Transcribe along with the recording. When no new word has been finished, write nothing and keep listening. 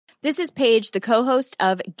This is Paige, the co-host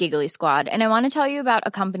of Giggly Squad, and I want to tell you about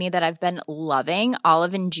a company that I've been loving,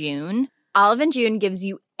 Olive & June. Olive & June gives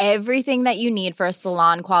you everything that you need for a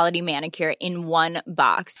salon-quality manicure in one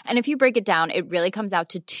box. And if you break it down, it really comes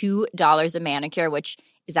out to $2 a manicure, which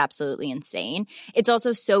is absolutely insane. It's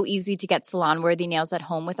also so easy to get salon-worthy nails at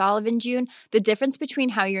home with Olive & June. The difference between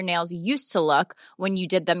how your nails used to look when you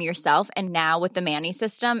did them yourself and now with the Mani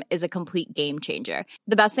system is a complete game changer.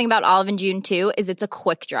 The best thing about Olive & June, too, is it's a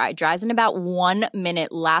quick dry. Dries in about 1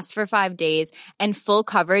 minute, lasts for 5 days, and full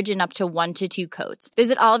coverage in up to 1 to 2 coats.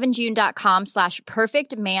 Visit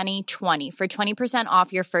oliveandjune.com/perfectmani20 for 20%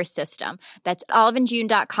 off your first system. That's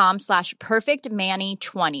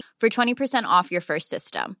oliveandjune.com/perfectmani20 for 20% off your first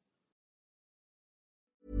system.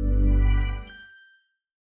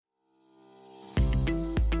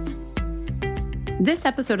 This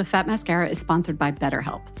episode of Fat Mascara is sponsored by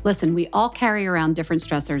BetterHelp. Listen, we all carry around different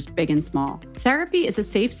stressors, big and small. Therapy is a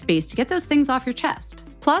safe space to get those things off your chest.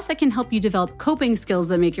 Plus, it can help you develop coping skills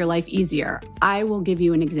that make your life easier. I will give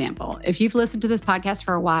you an example. If you've listened to this podcast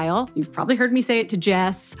for a while, you've probably heard me say it to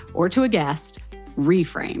Jess or to a guest.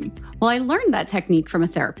 Reframe. Well, I learned that technique from a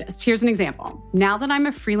therapist. Here's an example. Now that I'm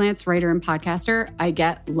a freelance writer and podcaster, I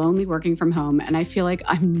get lonely working from home, and I feel like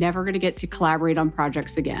I'm never going to get to collaborate on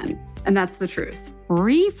projects again. And that's the truth.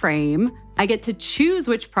 Reframe, I get to choose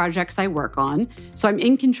which projects I work on, so I'm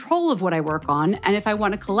in control of what I work on, and if I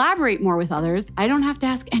want to collaborate more with others, I don't have to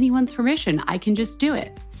ask anyone's permission. I can just do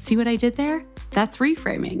it. See what I did there? That's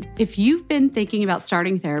reframing. If you've been thinking about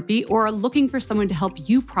starting therapy or are looking for someone to help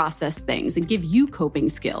you process things and give you coping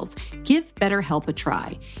skills, give BetterHelp a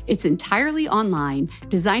try. It's entirely online,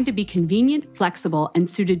 designed to be convenient, flexible, and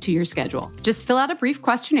suited to your schedule. Just fill out a brief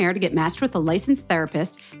questionnaire to get matched with a licensed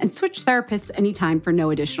therapist and switch therapists anytime for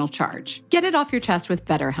no additional charge. Get it off your chest with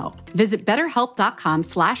BetterHelp. Visit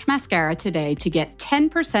betterhelp.com/mascara today to get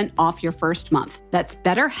 10% off your first month. That's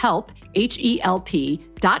BetterHelp,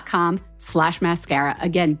 HELP.com/mascara.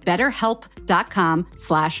 Again,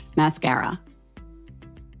 betterhelp.com/mascara.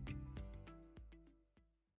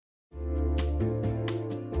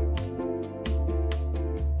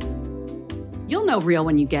 You'll know real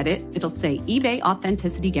when you get it. It'll say eBay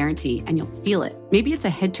Authenticity Guarantee, and you'll feel it. Maybe it's a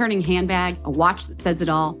head-turning handbag, a watch that says it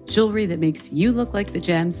all, jewelry that makes you look like the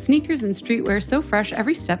gem, sneakers and streetwear so fresh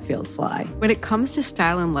every step feels fly. When it comes to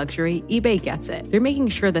style and luxury, eBay gets it. They're making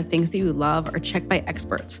sure the things that you love are checked by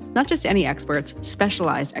experts. Not just any experts,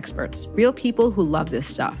 specialized experts. Real people who love this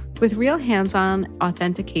stuff. With real hands-on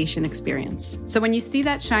authentication experience. So when you see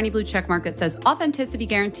that shiny blue checkmark that says Authenticity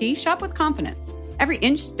Guarantee, shop with confidence. Every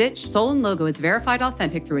inch, stitch, sole, and logo is verified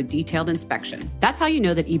authentic through a detailed inspection. That's how you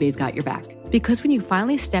know that eBay's got your back. Because when you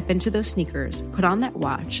finally step into those sneakers, put on that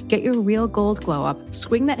watch, get your real gold glow up,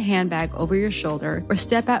 swing that handbag over your shoulder, or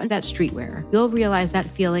step out in that streetwear, you'll realize that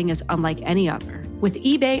feeling is unlike any other. With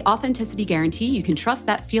eBay Authenticity Guarantee, you can trust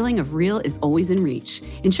that feeling of real is always in reach.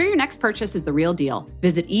 Ensure your next purchase is the real deal.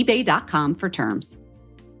 Visit ebay.com for terms.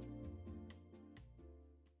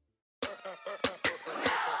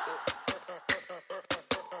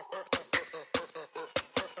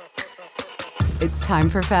 It's time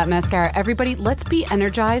for Fat Mascara. Everybody, let's be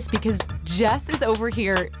energized because Jess is over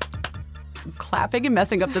here clapping and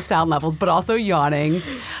messing up the sound levels, but also yawning.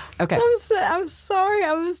 Okay. I'm sorry.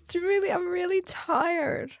 I'm really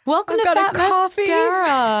tired. Welcome to Fat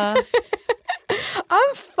Mascara.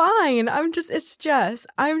 I'm fine. It's Jess.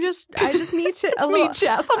 I just need to. It's me,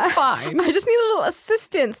 Jess. I'm fine. I just need a little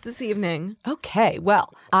assistance this evening. Okay.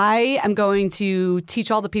 Well, I am going to teach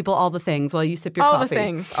all the people all the things while you sip your coffee. All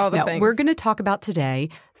the things. We're going to talk about today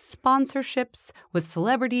sponsorships with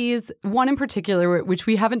celebrities. One in particular, which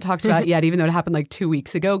we haven't talked about yet, even though it happened like 2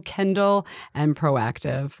 weeks ago, Kendall and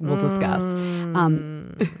Proactiv. We'll discuss.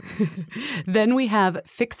 Then we have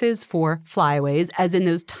fixes for flyaways, as in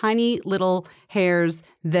those tiny little hairs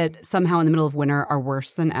that somehow in the middle of winter are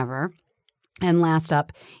worse than ever. And last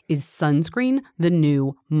up is sunscreen, the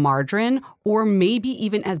new margarine, or maybe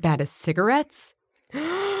even as bad as cigarettes.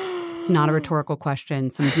 It's not a rhetorical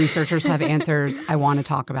question. Some researchers have answers. I want to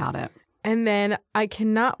talk about it. And then I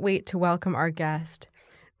cannot wait to welcome our guest,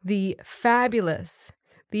 the fabulous,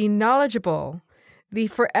 the knowledgeable, the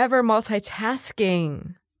forever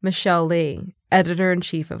multitasking Michelle Lee,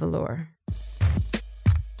 editor-in-chief of Allure.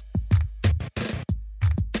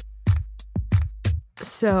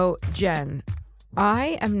 So, Jen,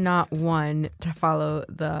 I am not one to follow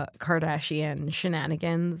the Kardashian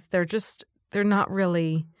shenanigans. They're not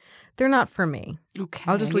for me. Okay.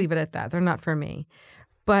 I'll just leave it at that. They're not for me.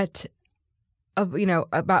 But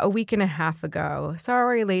about a week and a half ago,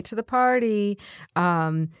 sorry, late to the party,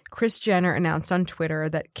 Kris Jenner announced on Twitter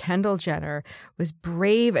that Kendall Jenner was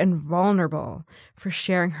brave and vulnerable for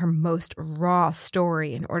sharing her most raw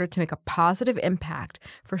story in order to make a positive impact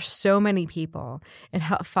for so many people and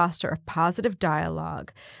help foster a positive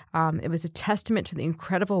dialogue. It was a testament to the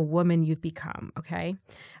incredible woman you've become, okay?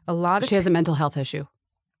 She has a mental health issue.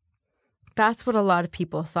 That's what a lot of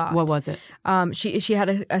people thought. What was it? She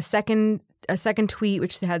had a second tweet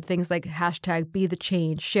which had things like hashtag be the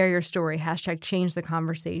change, share your story, hashtag change the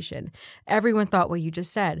conversation. Everyone thought what you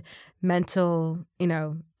just said. Mental, she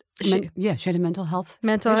had a mental health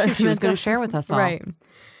issue she was going to share with us all. Right.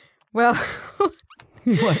 Well,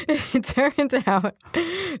 What? It turns out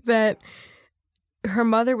that her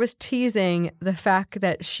mother was teasing the fact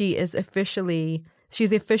that she's the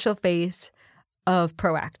official face of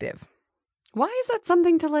Proactive. Why is that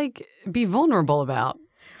something to be vulnerable about?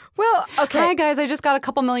 Well, okay. Hi guys, I just got a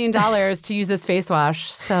couple $1 million to use this face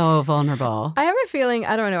wash. So vulnerable. I have a feeling,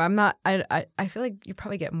 I don't know, I'm not, I feel like you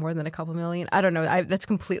probably get more than a couple million. I don't know. That's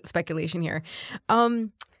complete speculation here.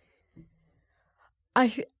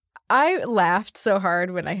 I laughed so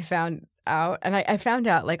hard when I found out, and I found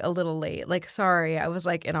out a little late. Sorry, I was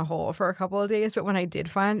in a hole for a couple of days, but when I did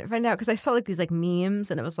find out, because I saw these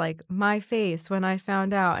memes, and it was my face when I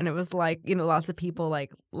found out, and it was lots of people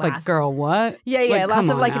laugh. Girl, what? Yeah, lots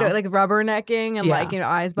of rubbernecking and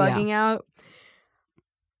eyes bugging out.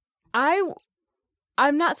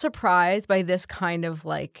 I'm not surprised by this kind of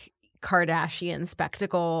Kardashian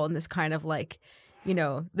spectacle and this kind of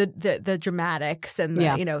the dramatics and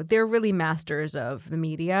they're really masters of the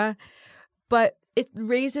media. But it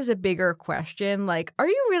raises a bigger question. Are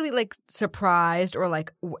you really surprised or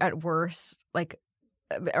at worst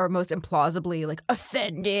or most implausibly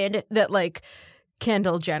offended that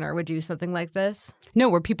Kendall Jenner would do something like this? No,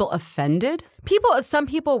 were people offended? Some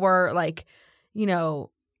people were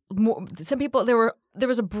some people there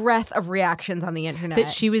was a breadth of reactions on the internet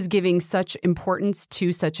that she was giving such importance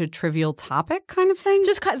to such a trivial topic, kind of thing.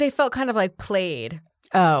 Just they felt kind of played.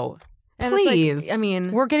 Oh, and please! I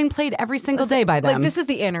mean, we're getting played every single day by them. This is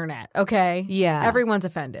the internet, okay? Yeah, everyone's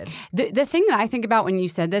offended. The thing that I think about when you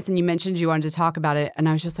said this, and you mentioned you wanted to talk about it, and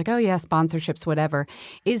I was just oh yeah, sponsorships, whatever,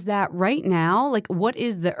 is that right now, what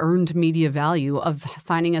is the earned media value of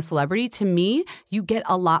signing a celebrity? To me, you get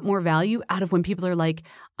a lot more value out of when people are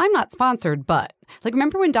I'm not sponsored, but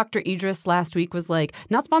remember when Dr. Idris last week was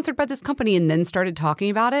not sponsored by this company and then started talking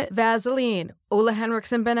about it? Vaseline, Ole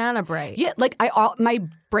Henriksen Banana Bright. Yeah, my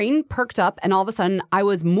brain perked up and all of a sudden I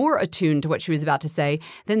was more attuned to what she was about to say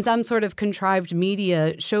than some sort of contrived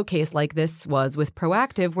media showcase like this was with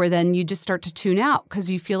Proactive, where then you just start to tune out because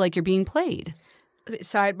you feel like you're being played.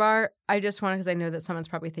 Sidebar, I just want to, because I know that someone's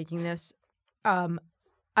probably thinking this.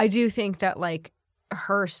 I do think that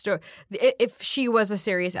her story, if she was a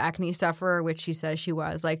serious acne sufferer, which she says she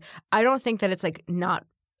was, I don't think that it's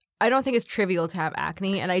I don't think it's trivial to have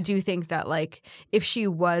acne. And I do think that if she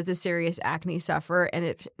was a serious acne sufferer, and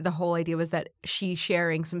if the whole idea was that she's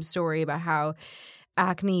sharing some story about how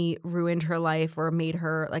acne ruined her life or made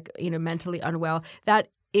her mentally unwell, that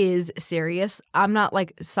is serious. I'm not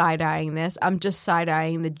side-eyeing this. I'm just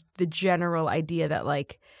side-eyeing the general idea that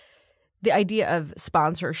the idea of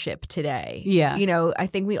sponsorship today. Yeah. I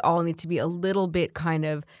think we all need to be a little bit kind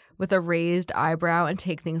of with a raised eyebrow and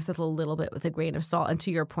take things with a little bit with a grain of salt. And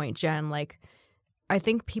to your point, Jen, I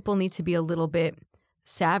think people need to be a little bit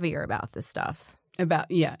savvier about this stuff.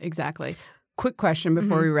 Yeah, exactly. Quick question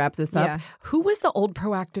before we wrap this up. Yeah. Who was the old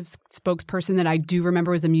Proactive spokesperson that I do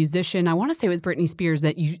remember was a musician? I want to say it was Britney Spears.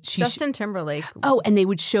 Justin Timberlake. Oh, and they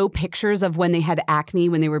would show pictures of when they had acne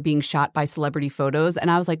when they were being shot by celebrity photos.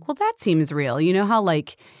 And I was well, that seems real. You know how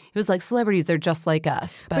it was celebrities, they're just like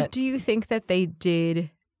us. But do you think that they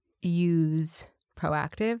did use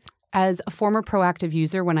Proactive? As a former Proactive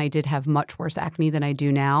user, when I did have much worse acne than I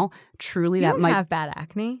do now, truly you don't have bad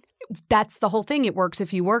acne. That's the whole thing. It works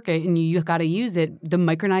if you work it and you got to use it. The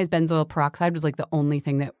micronized benzoyl peroxide was the only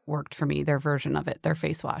thing that worked for me, their version of it, their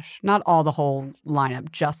face wash. Not all the whole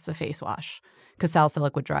lineup, just the face wash, because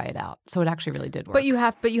salicylic would dry it out. So it actually really did work. But you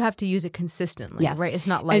have to use it consistently, yes. Right? It's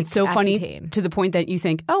not and it's so Accutane. Funny to the point that you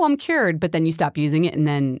think, oh, I'm cured, but then you stop using it and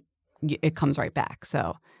then it comes right back.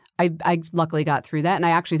 So I luckily got through that, and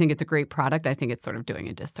I actually think it's a great product. I think it's sort of doing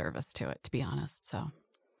a disservice to it, to be honest. So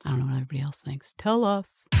I don't know what everybody else thinks. Tell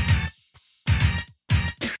us.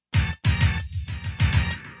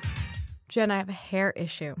 Jen, I have a hair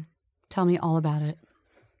issue. Tell me all about it.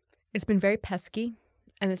 It's been very pesky,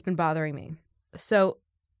 and it's been bothering me. So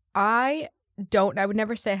I would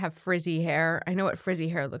never say I have frizzy hair. I know what frizzy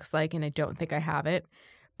hair looks like, and I don't think I have it.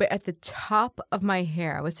 but at the top of my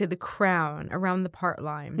hair, let's say the crown around the part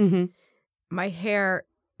line, my hair,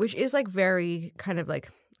 which is like very kind of like,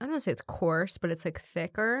 I don't want to say it's coarse, but it's like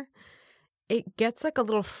thicker. It gets like a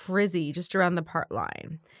little frizzy just around the part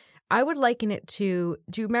line. I would liken it to,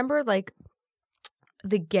 do you remember like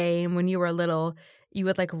the game when you were little, you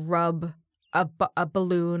would like rub a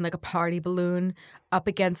balloon, like a party balloon, up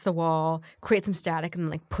against the wall, create some static, and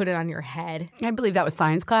like put it on your head? I believe that was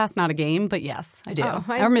science class, not a game, but yes, I do. Oh,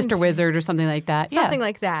 or Mr. Wizard or something like that. Something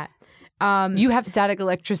like that. You have static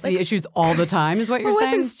electricity issues all the time, is what you're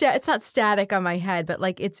saying? It's not static on my head, but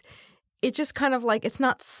like it's just kind of like, it's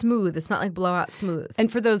not smooth. It's not like blowout smooth.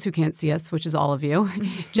 And for those who can't see us, which is all of you,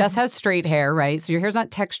 Jess has straight hair, right? So your hair's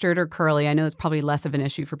not textured or curly. I know it's probably less of an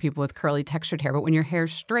issue for people with curly textured hair, but when your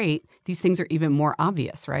hair's straight, these things are even more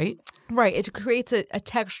obvious, right? Right. It creates a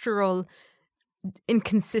textural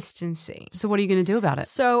inconsistency. So what are you going to do about it?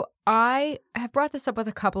 So I have brought this up with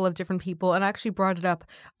a couple of different people, and I actually brought it up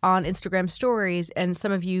on Instagram stories, and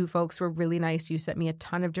some of you folks were really nice. You sent me a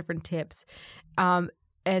ton of different tips.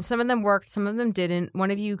 And some of them worked, some of them didn't.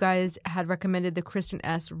 One of you guys had recommended the Kristen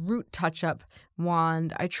S. Root Touch-Up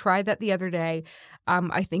wand. I tried that the other day.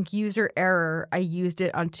 I think user error. I used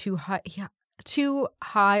it on too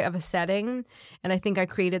high of a setting, and I think I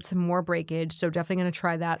created some more breakage. So definitely going to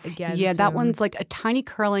try that again. Yeah, soon. that one's like a tiny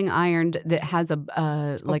curling iron that has a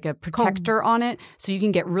protector on it, so you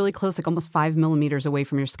can get really close, like almost 5 millimeters away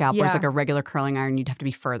from your scalp. Whereas like a regular curling iron, you'd have to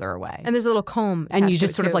be further away. And there's a little comb, and you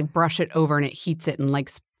just sort of like brush it over, and it heats it and like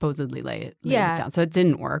supposedly lays it down. So it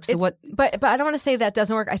didn't work. So what? But I don't want to say that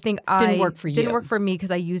doesn't work. I think didn't work for you. Didn't work for me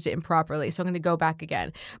because I used it improperly. So I'm going to go back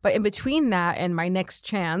again. But in between that and my next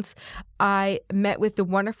chance, I met with the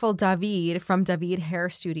wonderful David from David Hair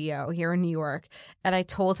Studio here in New York, and I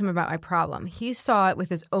told him about my problem. He saw it with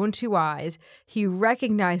his own 2 eyes. He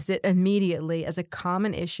recognized it immediately as a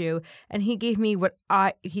common issue, and he gave me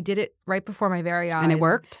he did it right before my very eyes. And it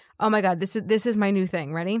worked? Oh my God, this is my new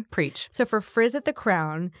thing. Ready? Preach. So for frizz at the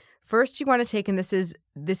crown, first you want to take, and this is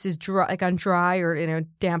dry, like on dry or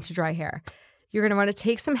damp to dry hair. You're going to want to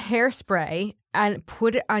take some hairspray and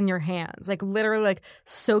put it on your hands, like literally like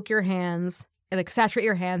soak your hands and like saturate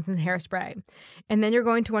your hands in hairspray. And then you're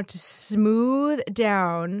going to want to smooth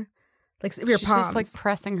down like your She's palms. Just like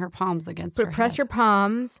pressing her palms against her press head. your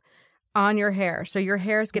palms on your hair. So your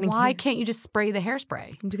hair is getting... Why can't you just spray the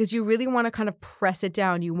hairspray? Because you really want to kind of press it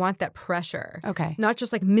down. You want that pressure. Okay. Not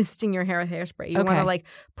just like misting your hair with hairspray. You want to like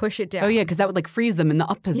push it down. Oh, yeah, because that would like freeze them in the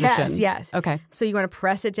up position. Yes. Okay. So you want to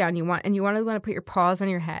press it down. You want to put your paws on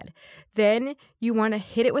your head. Then you want to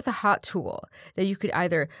hit it with a hot tool that you could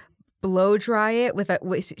either blow dry it with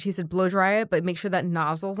she said blow dry it, but make sure that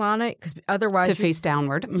nozzle's on it, because otherwise... To face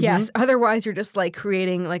downward. Mm-hmm. Yes. Otherwise, you're just like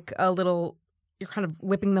creating like a little... You're kind of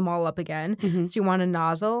whipping them all up again. Mm-hmm. So you want a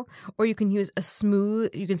nozzle, or you can use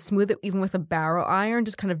you can smooth it even with a barrel iron,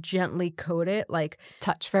 just kind of gently coat it, like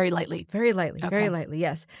touch very lightly. Very lightly, very lightly,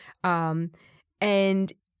 yes.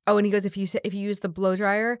 And he goes, if you use the blow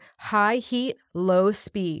dryer, high heat, low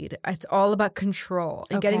speed. It's all about control.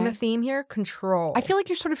 And getting the theme here, control. I feel like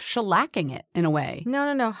you're sort of shellacking it in a way.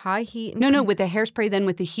 No. High heat. No. With the hairspray, then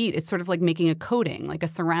with the heat, it's sort of like making a coating, like a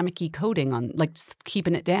ceramic-y coating on, like just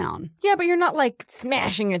keeping it down. Yeah, but you're not like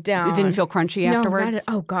smashing it down. It didn't feel crunchy afterwards?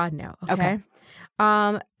 Oh, God, no. Okay.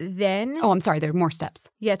 Then... Oh, I'm sorry. There are more steps.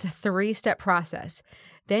 Yeah, it's a 3-step process.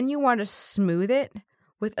 Then you want to smooth it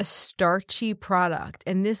with a starchy product.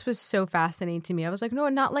 And this was so fascinating to me. I was like, no,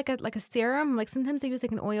 not like a serum. Like sometimes they use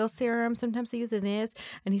like an oil serum. Sometimes they use this.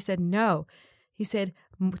 And he said, no. He said,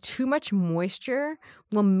 too much moisture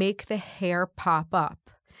will make the hair pop up.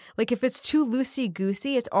 Like if it's too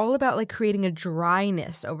loosey-goosey, it's all about like creating a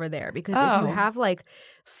dryness over there. Because if you have like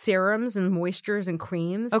serums and moistures and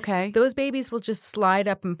creams, those babies will just slide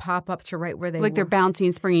up and pop up to right where they like they're bouncy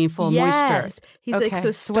and springy, full of moisture. He's like, so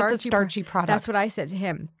what's a starchy product? That's what I said to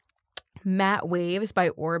him. Matte Waves by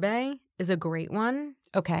Orbe is a great one.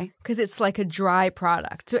 Okay. Because it's like a dry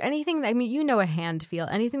product. So anything, I mean, you know a hand feel.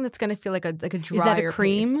 Anything that's going to feel like a drier Is that a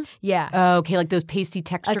cream? Paste. Yeah. Oh, okay, like those pasty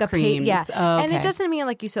texture like creams. Yeah. Oh, okay. And it doesn't mean,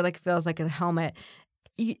 like you said, like it feels like a helmet.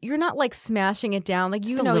 You're not like smashing it down. Like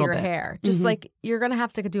you know your hair. Just like you're going to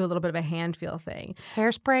have to do a little bit of a hand feel thing.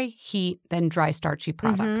 Hairspray, heat, then dry starchy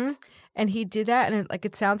product. Mm-hmm. And he did that, and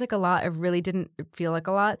it sounds like a lot. It really didn't feel like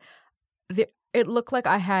a lot. It looked like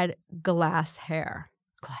I had glass hair.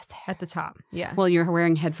 Glass hair. at the top. Yeah. Well, you're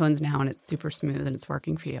wearing headphones now and it's super smooth and it's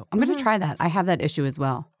working for you. I'm going to try that. I have that issue as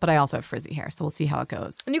well, but I also have frizzy hair, so we'll see how it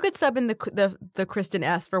goes. And you could sub in the Kristen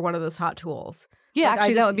S for one of those hot tools. Yeah, Like,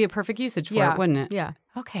 actually, that would be a perfect usage for it, wouldn't it? Yeah.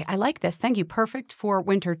 Okay, I like this. Thank you. Perfect for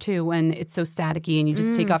winter, too, when it's so staticky and you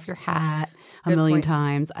just take off your hat a million point.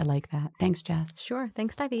 times. I like that. Thanks, Jess. Sure.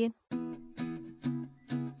 Thanks, David.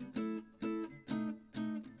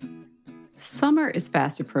 Summer is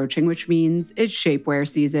fast approaching, which means it's shapewear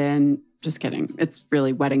season. Just kidding. It's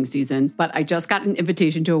really wedding season. But I just got an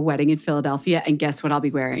invitation to a wedding in Philadelphia, and guess what I'll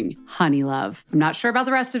be wearing? Honey Love. I'm not sure about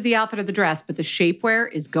the rest of the outfit or the dress, but the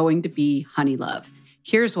shapewear is going to be Honey Love.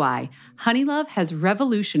 Here's why. Honey Love has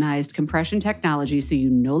revolutionized compression technology so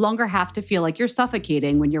you no longer have to feel like you're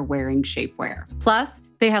suffocating when you're wearing shapewear. Plus,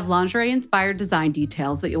 they have lingerie-inspired design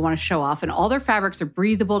details that you'll want to show off, and all their fabrics are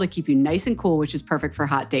breathable to keep you nice and cool, which is perfect for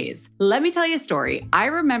hot days. Let me tell you a story. I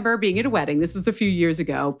remember being at a wedding, this was a few years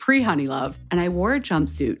ago, pre-Honey Love, and I wore a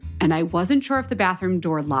jumpsuit, and I wasn't sure if the bathroom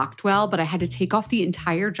door locked well, but I had to take off the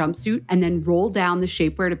entire jumpsuit and then roll down the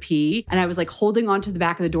shapewear to pee, and I was like holding onto the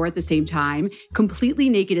back of the door at the same time,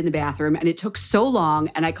 completely naked in the bathroom, and it took so long,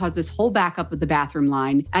 and I caused this whole backup with the bathroom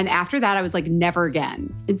line, and after that, I was like, never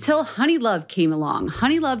again. Until Honey Love came along.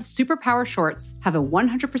 Honey Love's Superpower shorts have a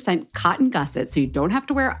 100% cotton gusset, so you don't have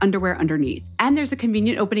to wear underwear underneath. And there's a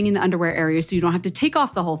convenient opening in the underwear area, so you don't have to take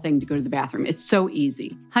off the whole thing to go to the bathroom. It's so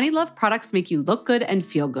easy. Honey Love products make you look good and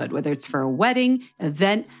feel good, whether it's for a wedding,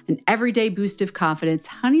 event, an everyday boost of confidence.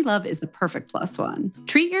 Honey Love is the perfect plus one.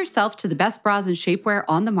 Treat yourself to the best bras and shapewear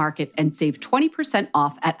on the market and save 20%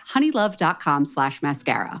 off at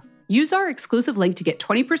honeylove.com/mascara. Use our exclusive link to get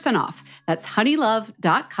 20% off. That's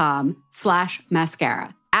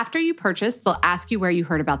honeylove.com/mascara. After you purchase, they'll ask you where you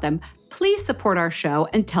heard about them. Please support our show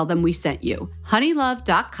and tell them we sent you.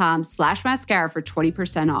 honeylove.com/mascara for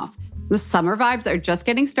 20% off. The summer vibes are just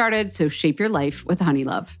getting started, so shape your life with Honey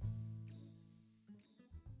Love.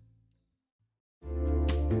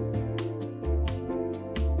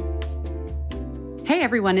 Hey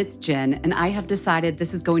everyone, it's Jen, and I have decided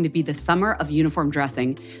this is going to be the summer of uniform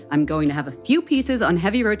dressing. I'm going to have a few pieces on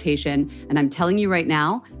heavy rotation, and I'm telling you right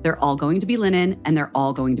now, they're all going to be linen, and they're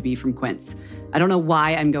all going to be from Quince. I don't know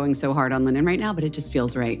why I'm going so hard on linen right now, but it just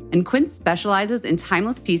feels right. And Quince specializes in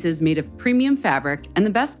timeless pieces made of premium fabric, and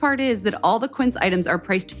the best part is that all the Quince items are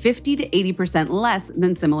priced 50 to 80% less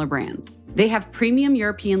than similar brands. They have premium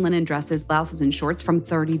European linen dresses, blouses, and shorts from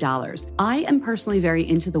 $30. I am personally very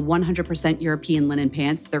into the 100% European linen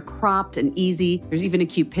pants. They're cropped and easy. There's even a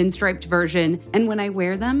cute pinstriped version. And when I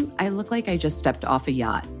wear them, I look like I just stepped off a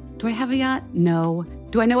yacht. Do I have a yacht? No.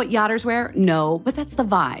 Do I know what yachters wear? No, but that's the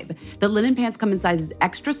vibe. The linen pants come in sizes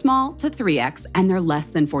extra small to 3X, and they're less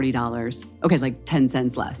than $40. Okay, like 10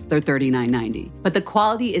 cents less. They're $39.90. But the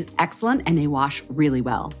quality is excellent, and they wash really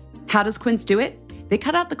well. How does Quince do it? They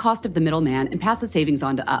cut out the cost of the middleman and pass the savings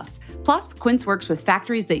on to us. Plus, Quince works with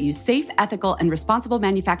factories that use safe, ethical, and responsible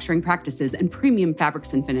manufacturing practices and premium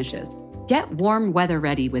fabrics and finishes. Get warm weather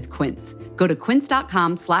ready with Quince. Go to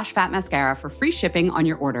quince.com/fatmascara for free shipping on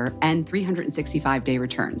your order and 365-day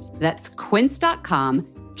returns. That's quince.com,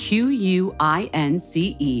 Quince,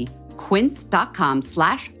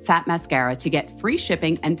 quince.com/fatmascara to get free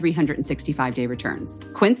shipping and 365-day returns.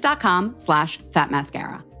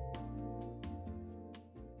 Quince.com/fatmascara.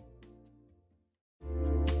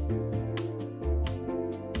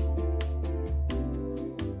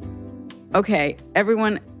 Okay,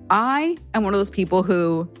 everyone, I am one of those people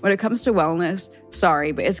who, when it comes to wellness,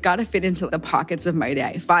 sorry, but it's got to fit into the pockets of my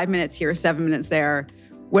day. 5 minutes here, 7 minutes there.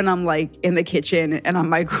 When I'm like in the kitchen and I'm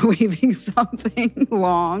microwaving something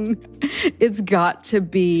long, it's got to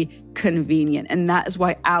be convenient. And that is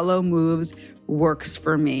why Alo Moves works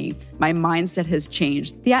for me. My mindset has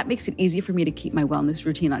changed. The app makes it easy for me to keep my wellness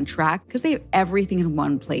routine on track because they have everything in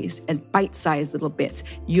one place and bite-sized little bits: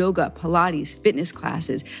 yoga, Pilates, fitness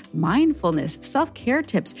classes, mindfulness, self-care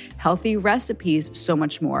tips, healthy recipes, so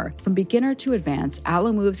much more. From beginner to advanced,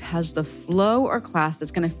 Alo Moves has the flow or class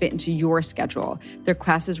that's going to fit into your schedule. Their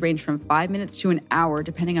classes range from 5 minutes to an hour,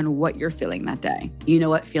 depending on what you're feeling that day. You know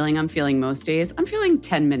what feeling I'm feeling most days? I'm feeling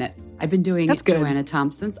 10 minutes. I've been doing Joanna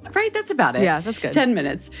Thompson's. Right, that's about it. Yeah, that's good. 10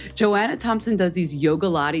 minutes. Joanna Thompson does these yoga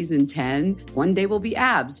lattes in 10. One day will be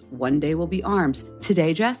abs. One day will be arms.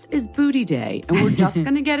 Today, Jess, is booty day. And we're just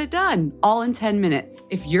going to get it done all in 10 minutes.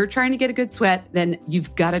 If you're trying to get a good sweat, then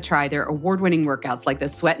you've got to try their award-winning workouts like the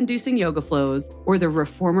sweat-inducing yoga flows or the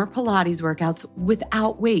reformer Pilates workouts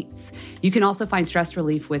without weights. You can also find stress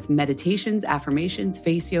relief with meditations, affirmations,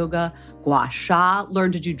 face yoga, gua sha,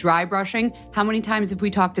 learn to do dry brushing. How many times have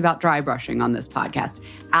we talked about dry brushing on this podcast?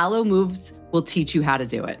 Alo Moves will teach you how to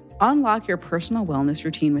do it. Unlock your personal wellness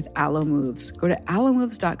routine with Alo Moves. Go to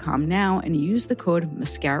alomoves.com now and use the code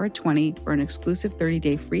MASCARA20 for an exclusive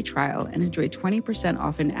 30-day free trial and enjoy 20%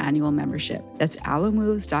 off an annual membership. That's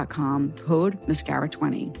alomoves.com, code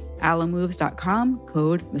MASCARA20. alomoves.com,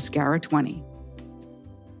 code MASCARA20.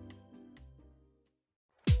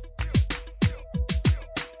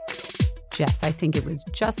 Jess, I think it was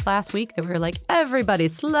just last week that we were like, everybody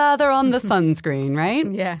slather on the sunscreen, right?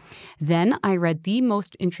 Yeah. Then I read the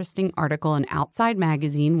most interesting article in Outside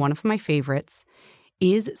Magazine, one of my favorites.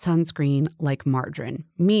 Is sunscreen like margarine?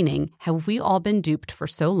 Meaning, have we all been duped for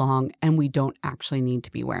so long and we don't actually need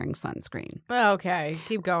to be wearing sunscreen? Okay,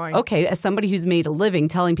 keep going. Okay, as somebody who's made a living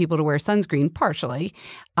telling people to wear sunscreen, partially,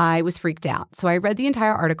 I was freaked out. So I read the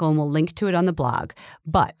entire article and we'll link to it on the blog.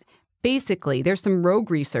 But basically, there's some rogue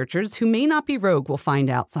researchers who may not be rogue, we'll find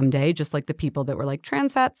out someday, just like the people that were like,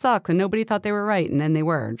 trans fat sucks, and nobody thought they were right, and then they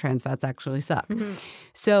were, and trans fats actually suck. Mm-hmm.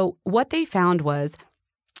 So what they found was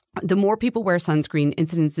the more people wear sunscreen,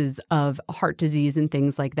 incidences of heart disease and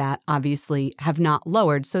things like that obviously have not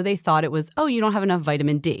lowered. So they thought it was, oh, you don't have enough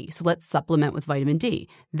vitamin D, so let's supplement with vitamin D.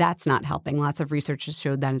 That's not helping. Lots of researchers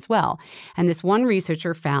showed that as well. And this one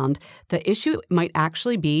researcher found the issue might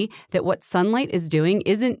actually be that what sunlight is doing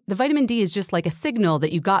isn't – the vitamin D is just like a signal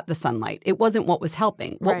that you got the sunlight. It wasn't what was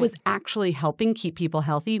helping. What was actually helping keep people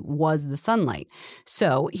healthy was the sunlight.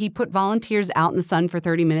 So he put volunteers out in the sun for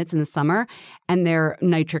 30 minutes in the summer, and their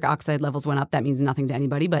nitric oxide levels went up. That means nothing to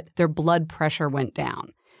anybody, but their blood pressure went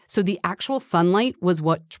down. So the actual sunlight was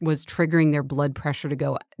what was triggering their blood pressure to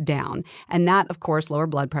go down. And that, of course, lower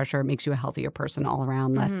blood pressure makes you a healthier person all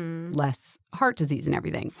around, less heart disease and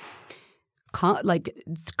everything.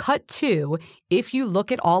 Cut to, if you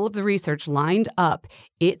look at all of the research lined up,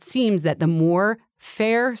 it seems that the more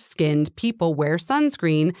fair-skinned people wear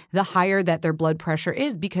sunscreen, the higher that their blood pressure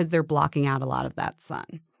is because they're blocking out a lot of that sun.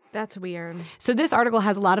 That's weird. So this article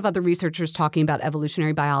has a lot of other researchers talking about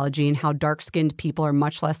evolutionary biology and how dark-skinned people are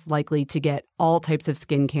much less likely to get all types of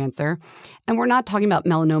skin cancer. And we're not talking about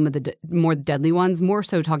melanoma, the more deadly ones, more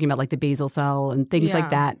so talking about like the basal cell and things like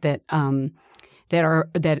that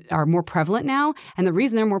are more prevalent now. And the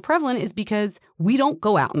reason they're more prevalent is because we don't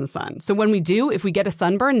go out in the sun. So when we do, if we get a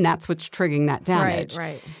sunburn, that's what's triggering that damage.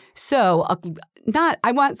 Right. So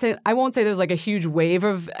I won't say there's like a huge wave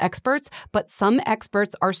of experts, but some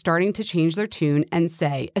experts are starting to change their tune and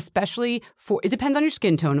say, especially it depends on your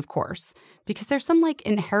skin tone, of course, because there's some like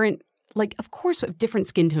inherent, like, of course, different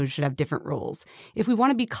skin tones should have different rules. If we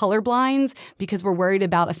want to be colorblind because we're worried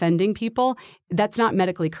about offending people, that's not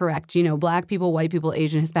medically correct. You know, Black people, white people,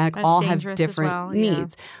 Asian, Hispanic, that's all have different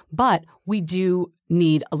needs. But we do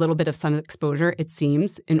need a little bit of sun exposure, it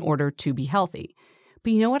seems, in order to be healthy.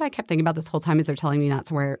 But you know what I kept thinking about this whole time is they're telling me not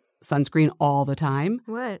to wear sunscreen all the time?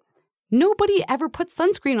 What? Nobody ever puts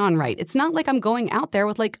sunscreen on right. It's not like I'm going out there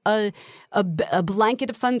with like a blanket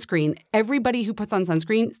of sunscreen. Everybody who puts on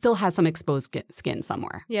sunscreen still has some exposed skin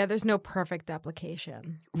somewhere. Yeah, there's no perfect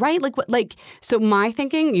application. Right? So my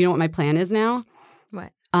thinking, you know what my plan is now?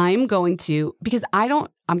 What? I'm going to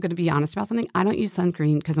be honest about something. I don't use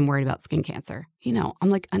sunscreen because I'm worried about skin cancer. You know, I'm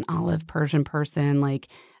like an olive Persian person. Like,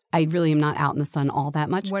 I really am not out in the sun all that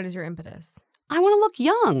much. What is your impetus? I want to look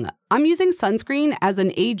young. I'm using sunscreen as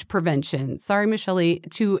an age prevention. Sorry, Michelle,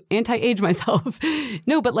 to anti-age myself.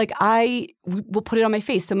 No, but like I will put it on my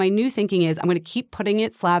face. So my new thinking is I'm going to keep putting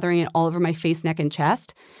it, slathering it all over my face, neck, and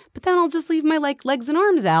chest. But then I'll just leave my like legs and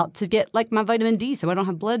arms out to get like my vitamin D so I don't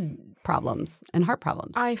have blood problems and heart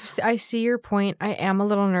problems. I see your point. I am a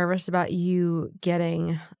little nervous about you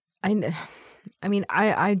getting –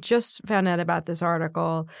 I just found out about this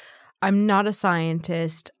article. I'm not a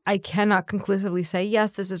scientist. I cannot conclusively say,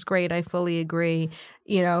 yes, this is great. I fully agree,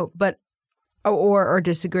 but or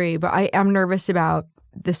disagree. But I am nervous about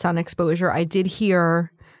the sun exposure. I did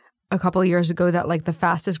hear a couple of years ago that like the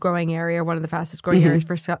fastest growing area, one of the fastest growing areas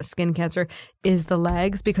for skin cancer is the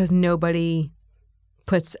legs because nobody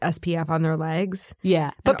puts SPF on their legs. Yeah,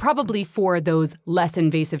 but probably for those less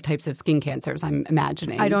invasive types of skin cancers, I'm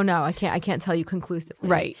imagining. I don't know. I can't tell you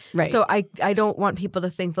conclusively. Right. So I don't want people to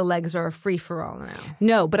think the legs are a free-for-all now.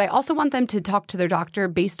 No, but I also want them to talk to their doctor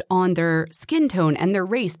based on their skin tone and their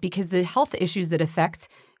race because the health issues that affect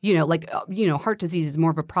heart disease is more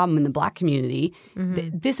of a problem in the Black community.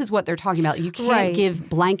 Mm-hmm. This is what they're talking about. You can't give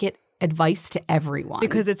blanket advice to everyone.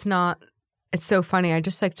 Because it's not – it's so funny. I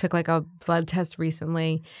just took a blood test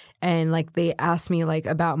recently and they asked me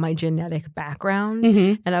about my genetic background.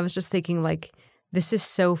 Mm-hmm. And I was just thinking this is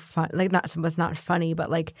so fun. It's not funny,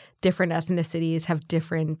 but different ethnicities have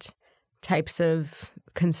different types of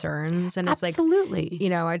concerns. And it's Absolutely.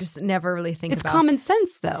 like, I just never really think it's about common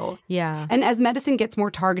sense, though. Yeah. And as medicine gets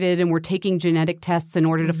more targeted and we're taking genetic tests in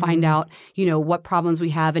order to find out, what problems we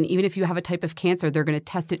have. And even if you have a type of cancer, they're going to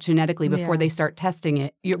test it genetically before they start testing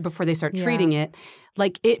it, before they start treating it.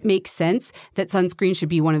 Like, it makes sense that sunscreen should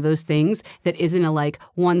be one of those things that isn't a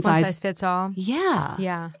one size fits all. Yeah.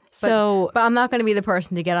 Yeah. But I'm not going to be the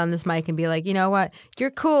person to get on this mic and be like, you know what?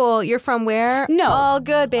 You're cool. You're from where? No. All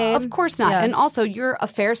good, babe. Of course not. Yeah. And also, you're a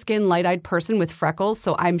fair-skinned, light-eyed person with freckles,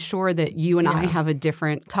 so I'm sure that you and I have a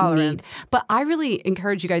different tolerance. need. But I really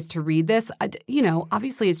encourage you guys to read this.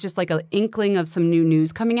 Obviously, it's just like an inkling of some new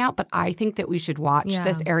news coming out, but I think that we should watch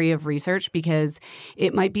this area of research because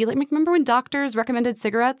it might be like, remember when doctors recommended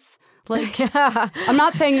cigarettes? I'm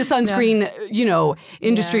not saying the sunscreen,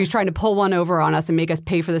 industry is trying to pull one over on us and make us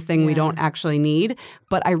pay for this thing we don't actually need.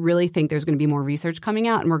 But I really think there's going to be more research coming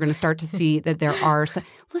out, and we're going to start to see that there are.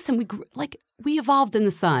 Listen, we evolved in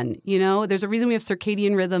the sun. There's a reason we have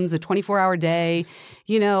circadian rhymthms, a 24-hour day.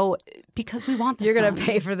 Because we want the You're sun. going to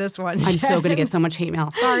pay for this one. I'm so going to get so much hate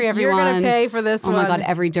mail. Sorry, everyone. You're going to pay for this one. Oh my God!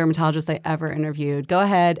 Every dermatologist I ever interviewed, go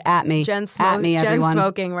ahead at me. Jen's everyone.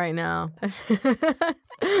 smoking right now.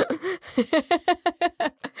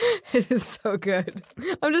 It is so good.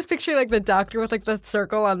 I'm just picturing the doctor with the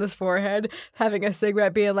circle on his forehead having a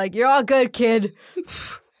cigarette being like, "You're all good, kid."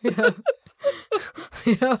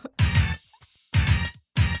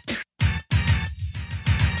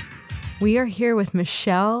 We are here with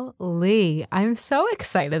Michelle Lee. I'm so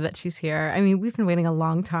excited that she's here. I mean, we've been waiting a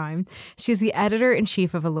long time. She's the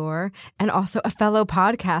editor-in-chief of Allure and also a fellow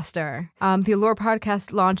podcaster. The Allure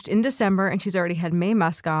podcast launched in December, and she's already had Mae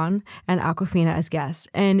Musk on and Awkwafina as guests.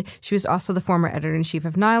 And she was also the former editor-in-chief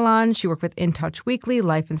of Nylon. She worked with In Touch Weekly,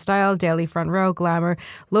 Life and Style, Daily Front Row, Glamour,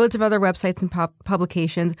 loads of other websites and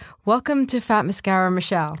publications. Welcome to Fat Mascara,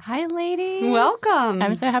 Michelle. Hi, ladies. Welcome.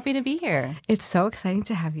 I'm so happy to be here. It's so exciting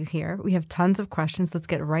to have you here. We have tons of questions. Let's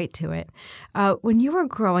get right to it. When you were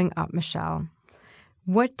growing up, Michelle,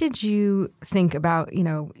 what did you think about,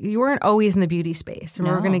 you weren't always in the beauty space, and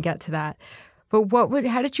we're going to get to that. But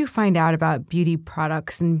how did you find out about beauty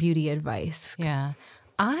products and beauty advice? Yeah.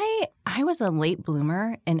 I was a late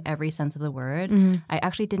bloomer in every sense of the word. I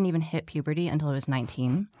actually didn't even hit puberty until I was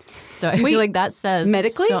 19. So I feel like that says...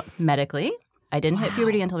 Medically? Medically. I didn't hit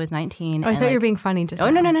puberty until I was 19. Oh, I thought you were being funny just now.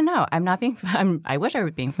 now. I'm not being I wish I were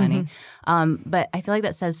being funny. But I feel like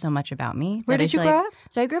that says so much about me. Where did you grow up?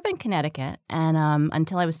 So I grew up in Connecticut. And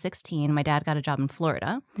until I was 16, my dad got a job in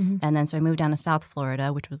Florida. And then so I moved down to South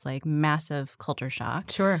Florida, which was massive culture shock.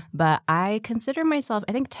 Sure. But I consider myself,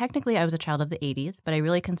 I think technically I was a child of the 80s, but I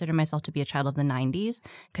really consider myself to be a child of the 90s.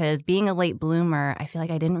 Because being a late bloomer, I feel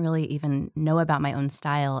like I didn't really even know about my own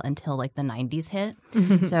style until the 90s hit.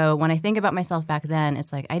 So when I think about myself back then,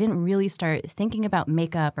 it's I didn't really start thinking about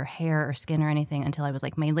makeup or hair or skin or anything until I was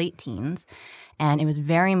my late teens. And it was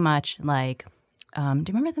very much do you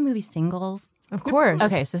remember the movie Singles? Of course.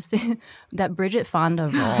 Okay, so that Bridget Fonda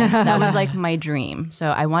role, that was my dream.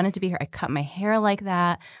 So I wanted to be her. I cut my hair like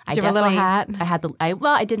that. Did you have a little hat? I had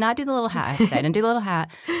I did not do the little hat. I didn't do the little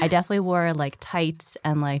hat. I definitely wore tights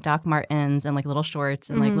and Doc Martens and little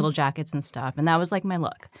shorts and little jackets and stuff. And that was my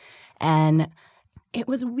look. And it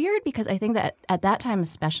was weird because I think that at that time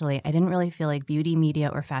especially, I didn't really feel like beauty media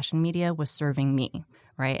or fashion media was serving me,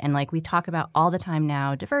 right? And we talk about all the time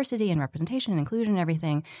now, diversity and representation and inclusion and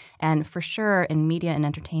everything. And for sure in media and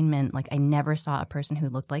entertainment, I never saw a person who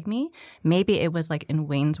looked like me. Maybe it was in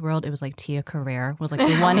Wayne's World, it was Tia Carrere was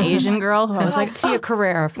the one Asian girl who I was Tia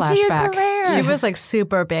Carrere flashback. Tia Carrere. She was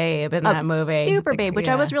super babe in that movie. Super babe, which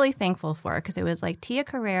I was really thankful for because it was Tia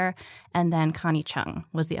Carrere and then Connie Chung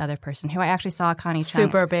was the other person who I actually saw Connie Chung.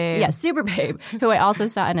 Super babe. Yeah, super babe, who I also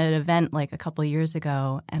saw at an event a couple years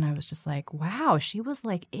ago. And I was just wow, she was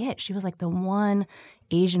it. She was the one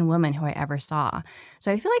Asian woman who I ever saw.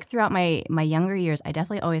 So I feel throughout my younger years, I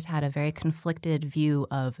definitely always had a very conflicted view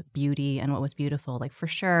of beauty and what was beautiful. For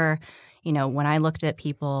sure, when I looked at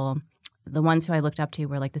people, the ones who I looked up to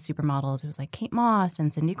were the supermodels. It was Kate Moss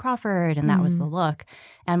and Cindy Crawford, and that was the look.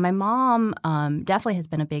 And my mom definitely has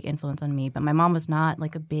been a big influence on me, but my mom was not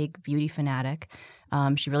a big beauty fanatic.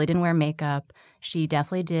 She really didn't wear makeup. She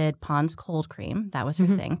definitely did Pond's cold cream. That was her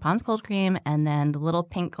thing. Pond's cold cream, and then the little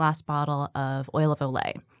pink glass bottle of oil of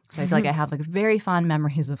Olay. So I feel I have very fond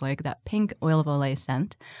memories of that pink oil of Olay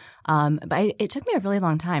scent. But it took me a really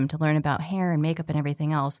long time to learn about hair and makeup and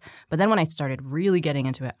everything else. But then when I started really getting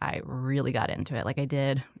into it, I really got into it. I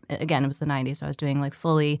did, again, it was the 90s, so I was doing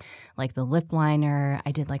fully the lip liner.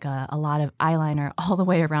 I did a lot of eyeliner all the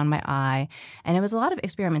way around my eye. And it was a lot of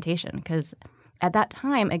experimentation because at that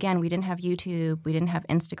time, again, we didn't have YouTube, we didn't have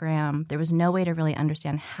Instagram. There was no way to really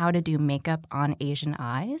understand how to do makeup on Asian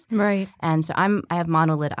eyes. Right. And so I have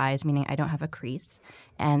monolid eyes, meaning I don't have a crease.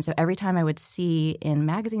 And so every time I would see in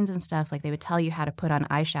magazines and stuff, like they would tell you how to put on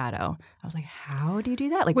eyeshadow. I was like, how do you do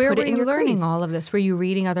that? Like, where put were it in you your learning crease. all of this? Were you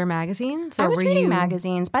reading other magazines? Or I was were reading you...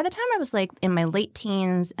 magazines. By the time I was like in my late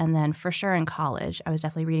teens and then for sure in college, I was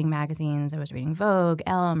definitely reading magazines. I was reading Vogue,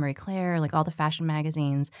 Elle, Marie Claire, like all the fashion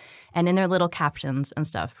magazines. And in their little captions and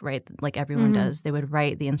stuff, right, like everyone does, they would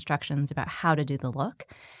write the instructions about how to do the look.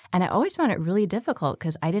 And I always found it really difficult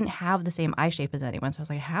because I didn't have the same eye shape as anyone. So I was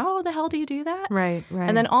like, how the hell do you do that? Right.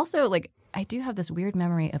 And then also, like, I do have this weird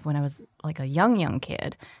memory of when I was like a young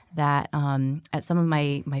kid that at some of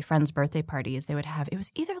my friends' birthday parties, they would have, it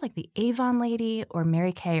was either like the Avon lady or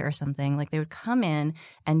Mary Kay or something. Like they would come in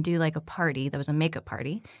and do like a party that was a makeup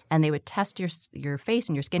party, and they would test your face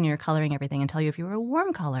and your skin and your coloring, everything, and tell you if you were a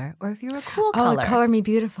warm color or if you were a cool color. Oh, Color Me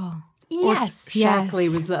Beautiful. Yes. Shackley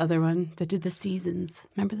was the other one that did the seasons.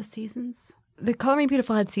 Remember the seasons? The Color Me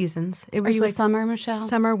Beautiful had seasons. It Are was you like a summer, Michelle?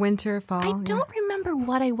 summer, winter, fall. I don't remember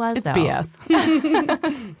what I was, It's though.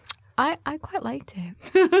 BS. I quite liked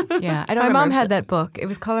it. Yeah, I don't My remember. mom had that book. It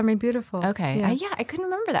was Color Me Beautiful. Okay. Yeah. I couldn't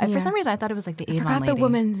remember that. Yeah. For some reason, I thought it was like the I Avon forgot lady. the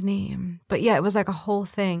woman's name. But yeah, it was like a whole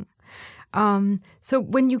thing. So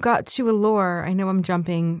when you got to Allure, I know I'm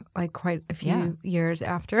jumping like quite a few years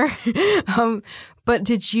after, but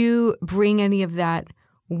did you bring any of that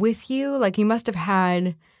with you? Like you must have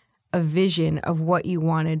had a vision of what you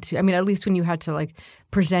wanted to, I mean, at least when you had to like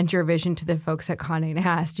present your vision to the folks at Condé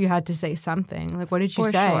Nast, you had to say something. Like what did you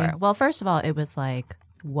For say? sure. Well, first of all, it was like,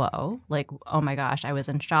 whoa, like, oh my gosh, I was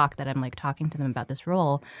in shock that I'm like talking to them about this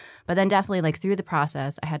role. But then definitely like through the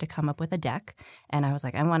process, I had to come up with a deck, and I was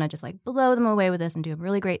like, I want to just like blow them away with this and do a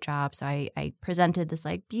really great job. So I presented this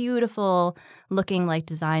like beautiful looking like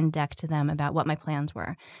design deck to them about what my plans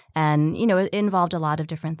were. And, you know, it involved a lot of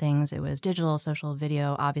different things. It was digital, social,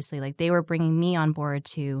 video, obviously. Like they were bringing me on board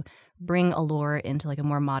to bring Allure into like a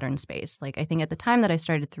more modern space. Like I think at the time that I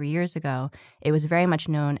started 3 years ago, it was very much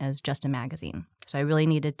known as just a magazine. So I really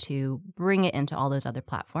needed to bring it into all those other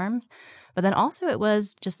platforms. But then also it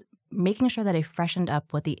was just making sure that I freshened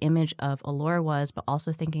up what the image of Allure was, but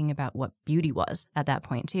also thinking about what beauty was at that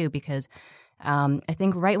point too, because I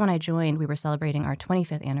think right when I joined, we were celebrating our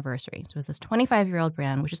 25th anniversary. So it was this 25-year-old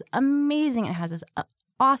brand, which is amazing. It has this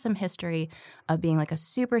awesome history of being like a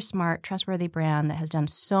super smart, trustworthy brand that has done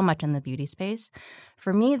so much in the beauty space.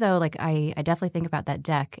 For me, though, like I definitely think about that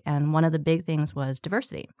deck, and one of the big things was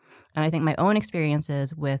diversity. And I think my own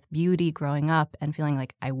experiences with beauty growing up and feeling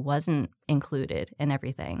like I wasn't included in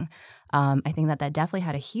everything, I think that definitely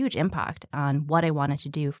had a huge impact on what I wanted to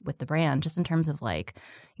do with the brand, just in terms of like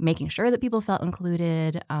making sure that people felt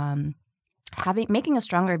included, having a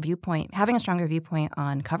stronger viewpoint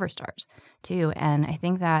on cover stars too. And I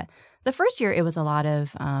think that the first year it was a lot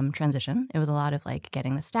of transition. It was a lot of like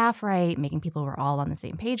getting the staff right, making people were all on the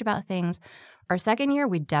same page about things. Our second year,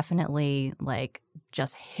 we definitely like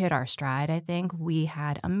just hit our stride, I think. We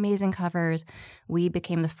had amazing covers. We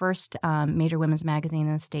became the first major women's magazine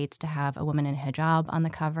in the States to have a woman in hijab on the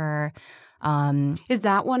cover. Is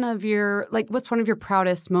that one of your, like, what's one of your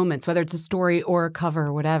proudest moments, whether it's a story or a cover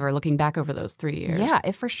or whatever, looking back over those 3 years? Yeah,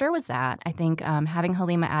 it for sure was that. I think having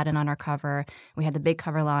Halima Aden on our cover, we had the big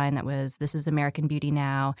cover line that was, "This is American Beauty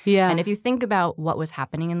Now." Yeah. And if you think about what was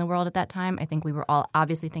happening in the world at that time, I think we were all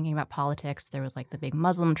obviously thinking about politics. There was like the big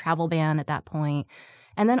Muslim travel ban at that point.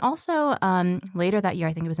 And then also later that year,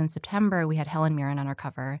 I think it was in September, we had Helen Mirren on our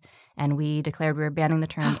cover, and we declared we were banning the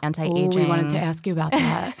term anti-aging. Oh, we wanted to ask you about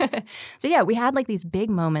that. So yeah, we had like these big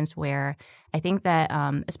moments where I think that,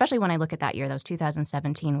 especially when I look at that year, that was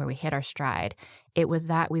 2017, where we hit our stride, it was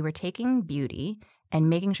that we were taking beauty and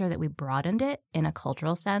making sure that we broadened it in a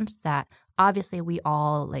cultural sense, that obviously we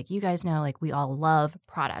all, like you guys know, like we all love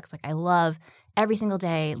products. Like I love every single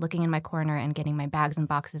day looking in my corner and getting my bags and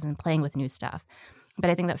boxes and playing with new stuff. But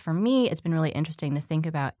I think that for me, it's been really interesting to think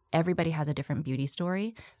about everybody has a different beauty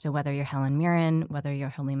story. So whether you're Helen Mirren, whether you're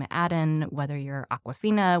Halima Aden, whether you're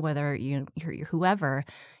Aquafina, whether you're whoever,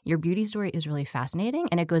 your beauty story is really fascinating,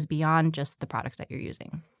 and it goes beyond just the products that you're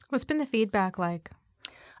using. What's been the feedback like?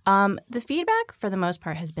 The feedback, for the most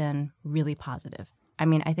part, has been really positive. I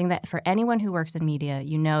mean, I think that for anyone who works in media,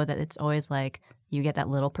 you know that it's always like you get that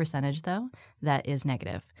little percentage, though, that is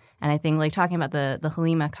negative. And I think, like, talking about the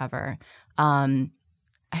Halima cover,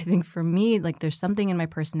 I think for me, like, there's something in my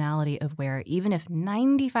personality of where even if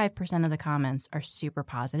 95% of the comments are super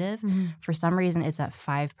positive, for some reason it's that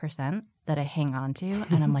 5% that I hang on to.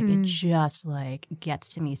 And I'm like, it just, like, gets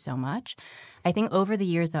to me so much. I think over the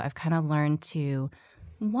years, though, I've kind of learned to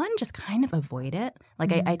one, just kind of avoid it.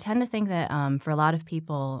 Like I tend to think that for a lot of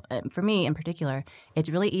people, for me in particular, it's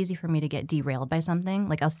really easy for me to get derailed by something.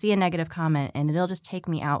 Like I'll see a negative comment and it'll just take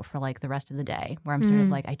me out for like the rest of the day where I'm sort of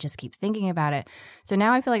like, I just keep thinking about it. So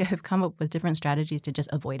now I feel like I've come up with different strategies to just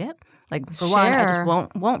avoid it. Like for one, I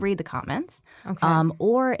just won't read the comments. Okay.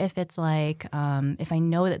 Or if it's like, if I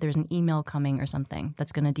know that there's an email coming or something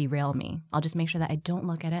that's going to derail me, I'll just make sure that I don't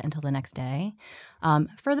look at it until the next day.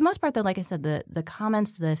 For the most part, though, like I said, the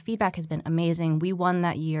comments, the feedback has been amazing. We won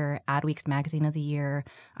that year Adweek's Magazine of the Year.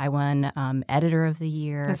 I won Editor of the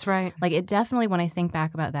Year. That's right. Like it definitely, when I think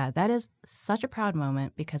back about that, that is such a proud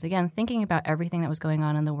moment because, again, thinking about everything that was going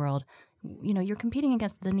on in the world, you know, you're competing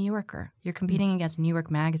against The New Yorker. You're competing against New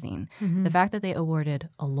York Magazine. The fact that they awarded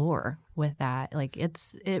Allure with that, like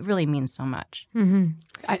it really means so much.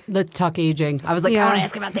 Let's talk aging. I was like, I want to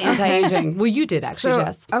ask about the anti-aging. Well, you did actually,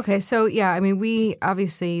 Jess. Okay, so yeah, I mean, we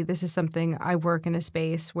obviously, this is something, I work in a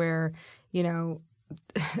space where, you know,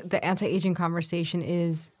 the anti-aging conversation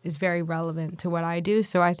is very relevant to what I do.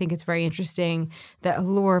 So I think it's very interesting that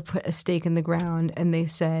Allure put a stake in the ground and they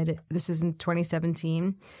said, this is in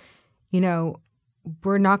 2017, you know,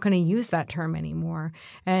 we're not going to use that term anymore.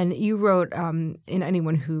 And you wrote, and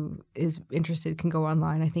anyone who is interested can go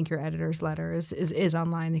online. I think your editor's letter is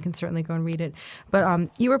online. They can certainly go and read it. But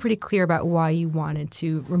you were pretty clear about why you wanted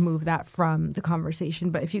to remove that from the conversation.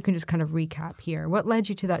 But if you can just kind of recap here, what led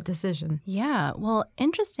you to that decision? Yeah. Well,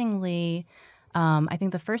 interestingly, I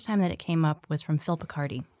think the first time that it came up was from Phil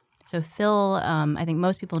Picardi. So Phil, I think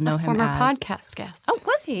most people know him former as podcast guest. Oh,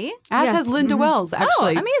 was he? As has Linda Wells,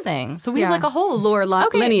 actually. Oh, amazing. So we have like a whole Allure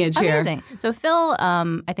lineage here. Amazing. So Phil,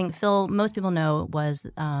 I think Phil, most people know, was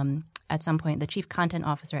at some point the chief content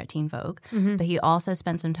officer at Teen Vogue, but he also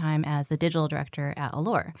spent some time as the digital director at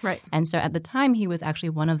Allure. Right. And so at the time, he was actually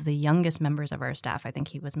one of the youngest members of our staff. I think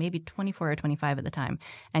he was maybe 24 or 25 at the time.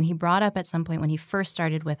 And he brought up at some point when he first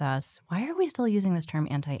started with us, why are we still using this term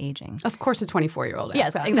anti-aging? Of course, a 24-year-old.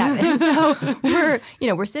 Yes, exactly. So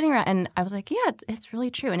we're sitting around, and I was like, yeah, it's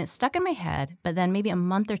really true. And it stuck in my head. But then maybe a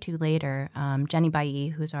month or two later, Jenny Bailly,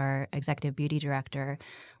 who's our executive beauty director,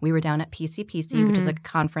 we were down at PCPC, which is like a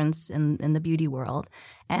conference in the beauty world.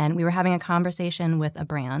 And we were having a conversation with a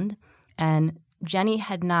brand. And Jenny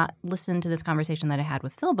had not listened to this conversation that I had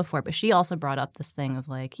with Phil before, but she also brought up this thing of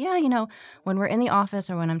like, yeah, you know, when we're in the office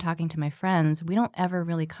or when I'm talking to my friends, we don't ever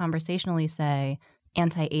really conversationally say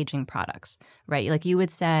anti-aging products, right? Like you would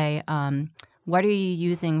say, what are you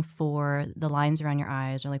using for the lines around your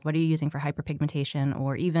eyes? Or like, what are you using for hyperpigmentation?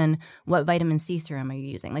 Or even what vitamin C serum are you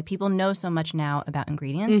using? Like people know so much now about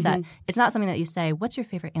ingredients that it's not something that you say, what's your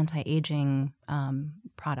favorite anti-aging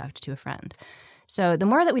product to a friend? So the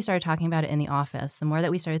more that we started talking about it in the office, the more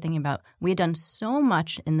that we started thinking about, we had done so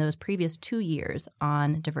much in those previous 2 years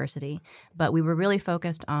on diversity, but we were really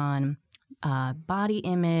focused on body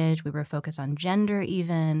image. We were focused on gender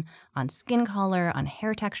even, on skin color, on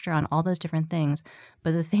hair texture, on all those different things.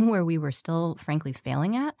 But the thing where we were still, frankly,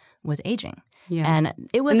 failing at was aging. Yeah. And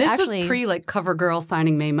it was this actually was pre like CoverGirl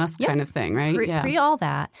signing Mae Musk kind of thing, right? Pre all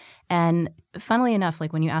that. And funnily enough,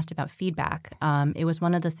 like when you asked about feedback, it was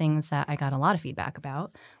one of the things that I got a lot of feedback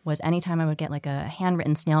about was anytime I would get like a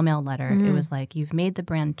handwritten snail mail letter, it was like, you've made the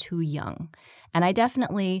brand too young. And I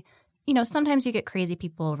definitely, you know, sometimes you get crazy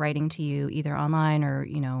people writing to you either online or,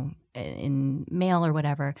 you know, in mail or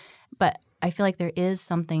whatever. But I feel like there is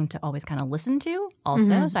something to always kind of listen to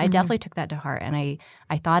also. So I definitely took that to heart. And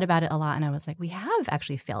I thought about it a lot. And I was like, we have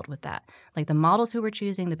actually failed with that. Like the models who we're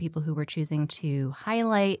choosing, the people who we're choosing to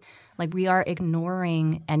highlight, like we are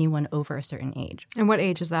ignoring anyone over a certain age. And what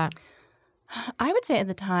age is that? I would say at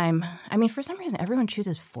the time, I mean, for some reason, everyone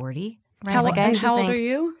chooses 40. Right? How old are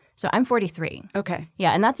you? So I'm 43. Okay.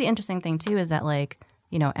 Yeah. And that's the interesting thing, too, is that like,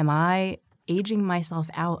 you know, am I aging myself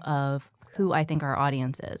out of who I think our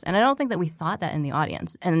audience is? And I don't think that we thought that in the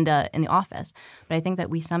audience and in the office, but I think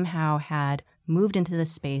that we somehow had moved into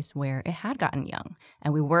this space where it had gotten young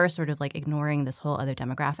and we were sort of like ignoring this whole other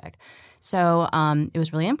demographic. So it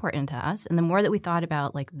was really important to us. And the more that we thought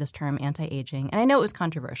about like this term anti-aging, and I know it was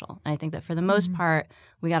controversial, and I think that for the most part,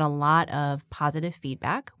 we got a lot of positive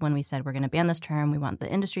feedback when we said we're going to ban this term. We want the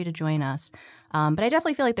industry to join us. But I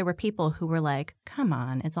definitely feel like there were people who were like, come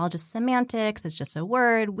on, it's all just semantics. It's just a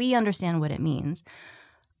word. We understand what it means.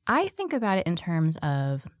 I think about it in terms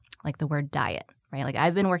of like the word diet. Right? Like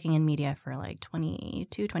I've been working in media for like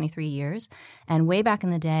 22, 23 years. And way back in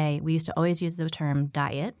the day, we used to always use the term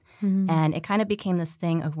diet. And it kind of became this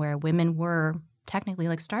thing of where women were technically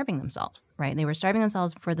like starving themselves, right? They were starving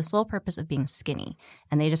themselves for the sole purpose of being skinny.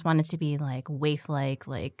 And they just wanted to be like waif-like,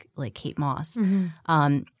 like Kate Moss.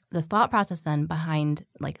 the thought process then behind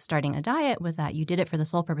like starting a diet was that you did it for the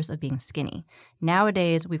sole purpose of being skinny.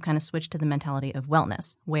 Nowadays, we've kind of switched to the mentality of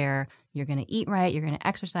wellness, where you're going to eat right, you're going to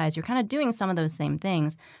exercise, you're kind of doing some of those same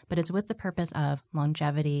things, but it's with the purpose of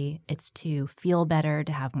longevity. It's to feel better,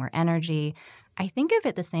 to have more energy. I think of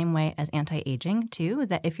it the same way as anti-aging too,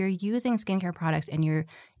 that if you're using skincare products and your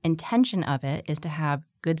intention of it is to have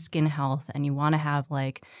good skin health and you want to have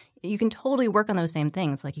like, you can totally work on those same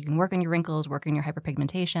things. Like you can work on your wrinkles, work on your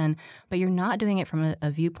hyperpigmentation, but you're not doing it from a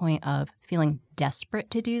viewpoint of feeling desperate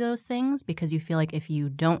to do those things because you feel like if you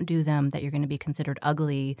don't do them that you're going to be considered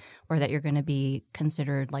ugly or that you're going to be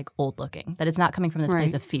considered like old looking, that it's not coming from this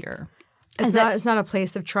place of fear. It's not a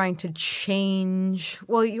place of trying to change.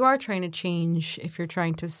 Well, you are trying to change if you're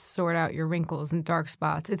trying to sort out your wrinkles and dark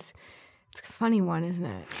spots. It's a funny one, isn't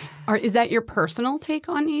it? Or is that your personal take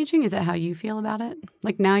on aging? Is that how you feel about it?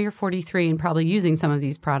 Like now you're 43 and probably using some of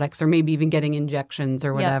these products or maybe even getting injections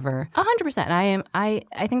or whatever. 100%.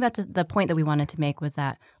 I think that's the point that we wanted to make was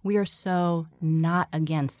that we are so not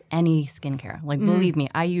against any skincare. Like, believe me,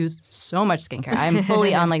 I use so much skincare. I'm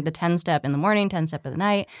fully on like the 10-step in the morning, 10-step at the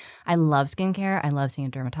night. I love skincare. I love seeing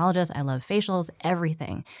a dermatologist. I love facials,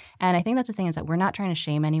 everything. And I think that's the thing is that we're not trying to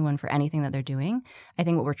shame anyone for anything that they're doing. I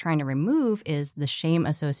think what we're trying to remove is the shame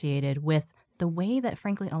associated with the way that,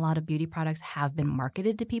 frankly, a lot of beauty products have been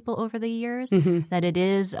marketed to people over the years, that it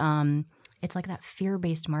is it's like that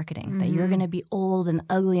fear-based marketing, that you're going to be old and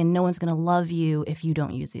ugly and no one's going to love you if you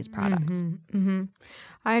don't use these products.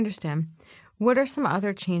 I understand. What are some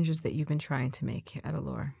other changes that you've been trying to make at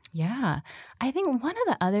Allure? Yeah. I think one of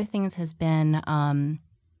the other things has been, I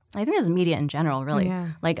think this is media in general, really. Yeah.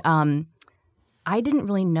 Like, I didn't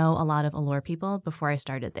really know a lot of Allure people before I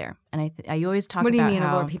started there. And I always talk about What do you mean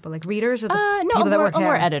how, Allure people? Like readers or the no, people that work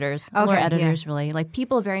Allure there? editors. Okay, Allure editors, really. Like,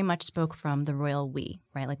 people very much spoke from the royal we,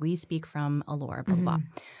 right? Like, we speak from Allure, blah, blah, blah.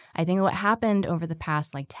 I think what happened over the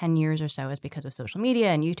past like 10 years or so is because of social media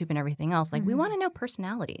and YouTube and everything else. Like we want to know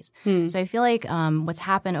personalities. So I feel like what's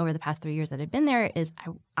happened over the past 3 years that I've been there is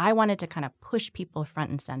I wanted to kind of push people front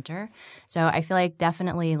and center. So I feel like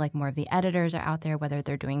definitely like more of the editors are out there, whether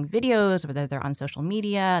they're doing videos, whether they're on social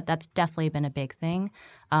media. That's definitely been a big thing.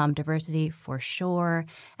 Diversity for sure.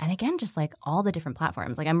 And again, just like all the different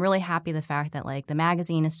platforms. Like I'm really happy the fact that like the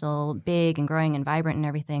magazine is still big and growing and vibrant and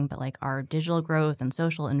everything, but like our digital growth and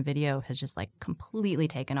social and video has just like completely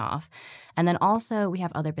taken off. And then also we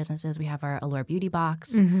have other businesses. We have our Allure Beauty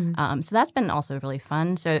Box. So that's been also really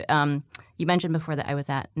fun. So you mentioned before that I was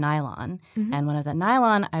at Nylon. And when I was at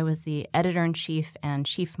Nylon, I was the editor-in-chief and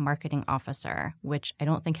chief marketing officer, which I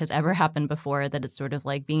don't think has ever happened before, that it's sort of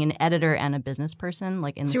like being an editor and a business person,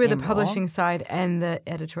 like in the same So you were the role. publishing side and the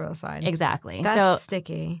editorial side. Exactly. That's so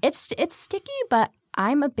sticky. It's sticky, but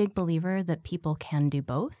I'm a big believer that people can do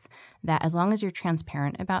both, that as long as you're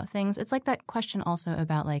transparent about things. It's like that question also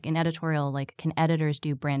about like in editorial, like can editors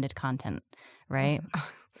do branded content, right?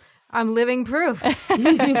 I'm living proof.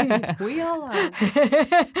 We all are.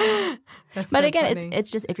 That's But so again, funny. it's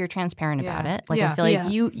just if you're transparent about it. Like Yeah. I feel like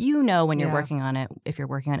Yeah. you know when you're Yeah. working on it, if you're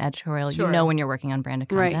working on editorial, Sure. you know when you're working on branded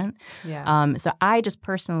Right. content. Yeah. So I just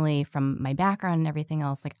personally, from my background and everything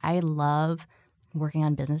else, like I love working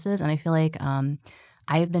on businesses, and I feel like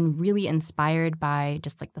I have been really inspired by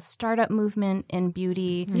just like the startup movement in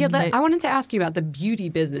beauty. Yeah, I wanted to ask you about the beauty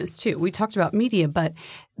business too. We talked about media, but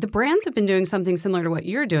the brands have been doing something similar to what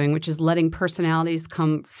you're doing, which is letting personalities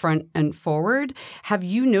come front and forward. Have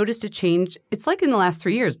you noticed a change? It's like in the last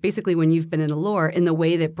 3 years, basically when you've been in Allure, in the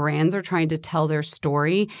way that brands are trying to tell their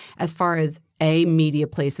story as far as media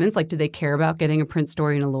placements. Like, do they care about getting a print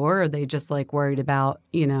story in Allure, or are they just like worried about,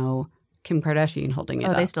 Kim Kardashian holding it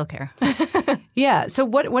up? they still care. Yeah. So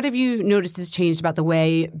what have you noticed has changed about the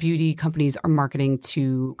way beauty companies are marketing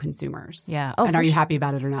to consumers? Yeah. And are you happy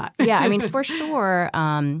about it or not? Yeah, I mean, for sure,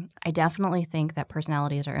 I definitely think that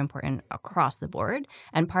personalities are important across the board.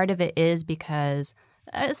 And part of it is because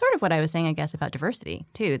sort of what I was saying, I guess, about diversity,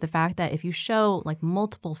 too. The fact that if you show, like,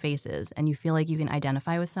 multiple faces and you feel like you can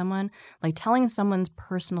identify with someone, like, telling someone's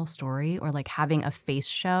personal story or, like, having a face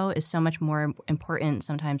show is so much more important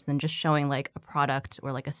sometimes than just showing, like, a product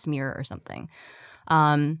or, like, a smear or something.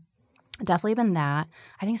 Definitely been that.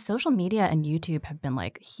 I think social media and YouTube have been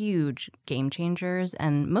like huge game changers,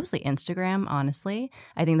 and mostly Instagram, honestly.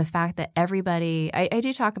 I think the fact that everybody, I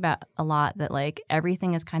do talk about a lot that like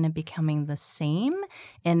everything is kind of becoming the same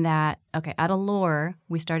in that, okay, at Allure,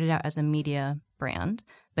 we started out as a media brand,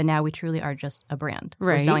 but now we truly are just a brand.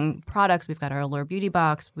 Right. We're selling products. We've got our Allure Beauty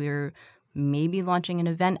Box. We're maybe launching an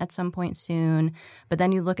event at some point soon. But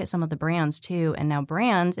then you look at some of the brands too. And now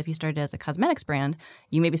brands, if you started as a cosmetics brand,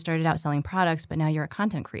 you maybe started out selling products, but now you're a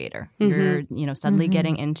content creator. You're, suddenly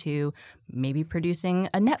getting into maybe producing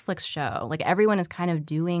a Netflix show. Like everyone is kind of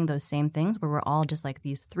doing those same things where we're all just like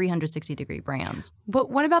these 360-degree brands. But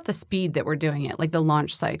what about the speed that we're doing it, like the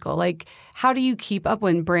launch cycle? Like how do you keep up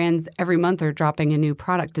when brands every month are dropping a new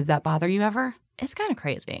product? Does that bother you ever? It's kind of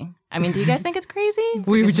crazy. I mean, do you guys think it's crazy?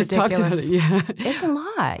 We just talked about it. Yeah. It's a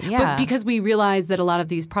lot. Yeah. But because we realize that a lot of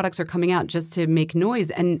these products are coming out just to make noise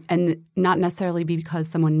and not necessarily because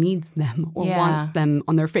someone needs them or wants them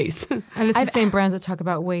on their face. And it's the same brands that talk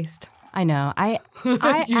about waste. I know.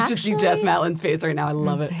 You should see Jess Matlin's face right now. I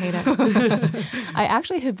love it. I hate it. I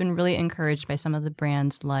actually have been really encouraged by some of the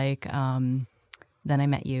brands like Then I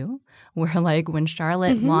Met You, where like when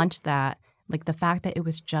Charlotte launched that, like the fact that it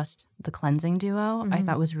was just the cleansing duo, I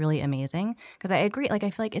thought was really amazing. Because I agree, like I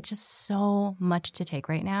feel like it's just so much to take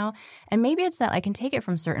right now. And maybe it's that I can take it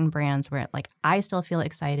from certain brands where like I still feel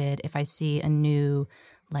excited if I see a new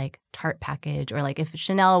like Tarte package, or like if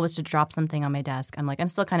Chanel was to drop something on my desk, I'm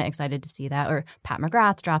still kind of excited to see that, or Pat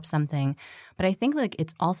McGrath drops something. But I think like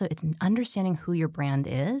it's understanding who your brand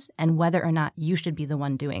is and whether or not you should be the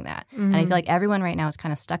one doing that. And I feel like everyone right now is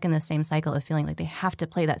kind of stuck in the same cycle of feeling like they have to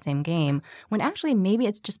play that same game, when actually maybe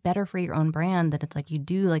it's just better for your own brand that it's like you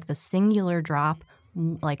do like the singular drop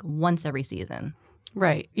like once every season.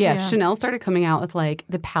 Right. Yeah. If Chanel started coming out with like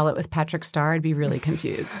the palette with Patrick Starr, I'd be really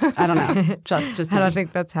confused. I don't know. Just I don't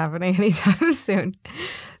think that's happening anytime soon.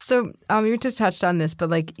 So you just touched on this, but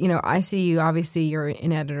like, I see you, obviously you're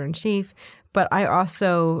an editor-in-chief, but I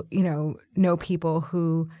also, know people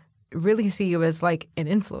who really see you as like an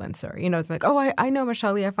influencer. It's like, oh, I know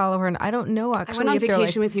Michelle Lee, I follow her, and I don't know actually. I went on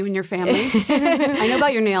vacation with you and your family. I know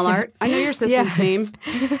about your nail art. I know your assistant's name.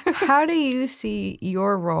 How do you see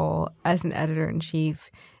your role as an editor-in-chief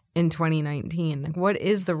in 2019? Like, what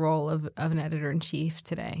is the role of an editor-in-chief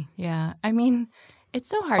today? Yeah, I mean, it's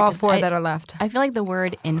so hard. All four that are left. I feel like the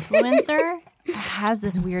word influencer has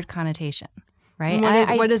this weird connotation.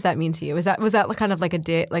 Right? What does that mean to you? Was that kind of like a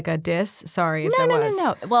diss? Sorry if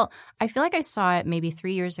No. Well, I feel like I saw it maybe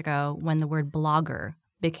 3 years ago when the word blogger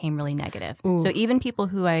became really negative. Ooh. So even people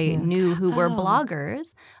who I knew who were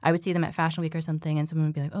bloggers, I would see them at Fashion Week or something, and someone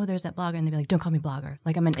would be like, oh, there's that blogger. And they'd be like, don't call me blogger.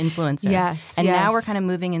 Like, I'm an influencer. Yes. And now we're kind of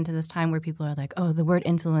moving into this time where people are like, oh, the word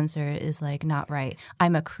influencer is like not right.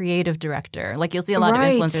 I'm a creative director. Like, you'll see a lot of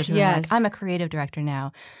influencers who are like, I'm a creative director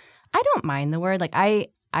now. I don't mind the word. Like, I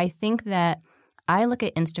think that I look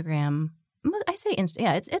at Instagram. I say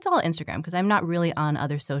it's all Instagram because I'm not really on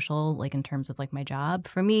other social, like in terms of like my job.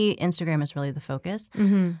 For me, Instagram is really the focus.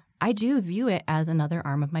 Mm-hmm. I do view it as another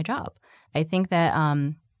arm of my job. I think that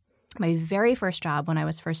my very first job when I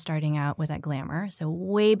was first starting out was at Glamour. So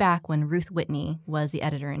way back when Ruth Whitney was the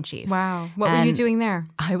editor-in-chief. Wow. What were you doing there?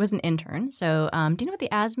 I was an intern. So do you know what the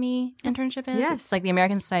ASME internship is? Yes. It's like the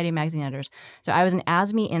American Society of Magazine Editors. So I was an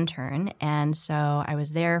ASME intern. And so I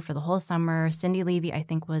was there for the whole summer. Cindy Levy, I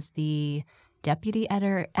think, was the deputy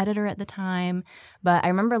editor at the time. But I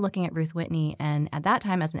remember looking at Ruth Whitney, and at that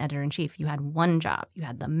time as an editor-in-chief, you had one job. You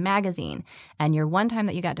had the magazine, and your one time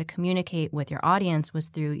that you got to communicate with your audience was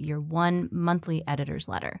through your one monthly editor's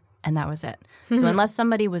letter. And that was it. Mm-hmm. So unless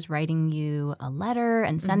somebody was writing you a letter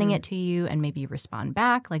and sending it to you and maybe you respond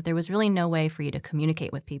back, like there was really no way for you to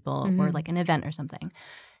communicate with people or like an event or something.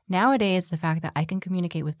 Nowadays, the fact that I can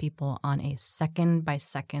communicate with people on a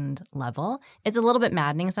second-by-second level, it's a little bit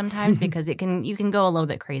maddening sometimes because you can go a little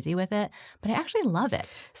bit crazy with it, but I actually love it.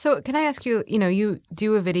 So can I ask you, you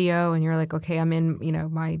do a video and you're like, okay, I'm in,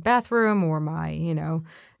 my bathroom or my,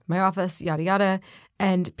 my office, yada, yada,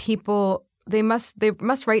 and people, they must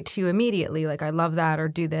write to you immediately, like, I love that, or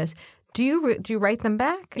do this. Do you write them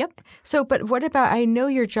back? Yep. So, but what about, I know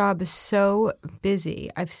your job is so busy.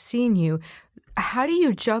 I've seen you. How do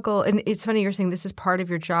you juggle? And it's funny you're saying this is part of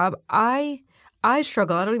your job. I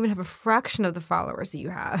struggle. I don't even have a fraction of the followers that you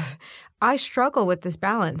have. I struggle with this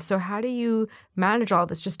balance. So how do you manage all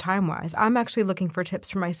this just time-wise? I'm actually looking for tips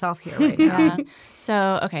for myself here right now.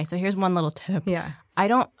 So here's one little tip. Yeah. I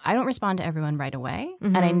don't respond to everyone right away.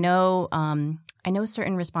 Mm-hmm. And I know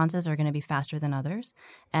certain responses are going to be faster than others.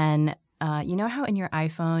 And you know how in your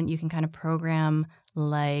iPhone you can kind of program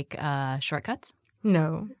like shortcuts?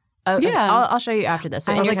 No. Oh, yeah. I'll show you after this.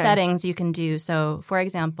 So in your settings, you can do, so for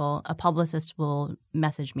example, a publicist will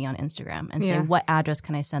message me on Instagram and say, what address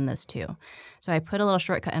can I send this to? So I put a little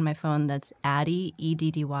shortcut in my phone that's Addy,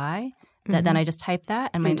 EDDY, that then I just type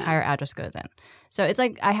that and my entire address goes in. So it's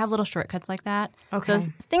like I have little shortcuts like that. Okay.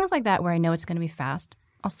 So things like that where I know it's going to be fast,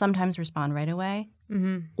 I'll sometimes respond right away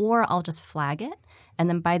or I'll just flag it. And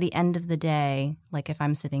then by the end of the day, like if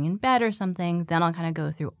I'm sitting in bed or something, then I'll kind of go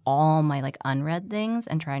through all my like unread things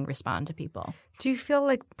and try and respond to people. Do you feel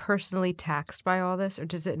like personally taxed by all this, or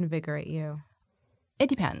does it invigorate you? It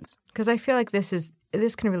depends. Because I feel like this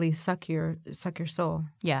can really suck your soul.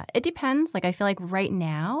 Yeah, it depends. Like I feel like right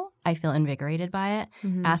now I feel invigorated by it.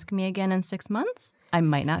 Ask me again in 6 months, I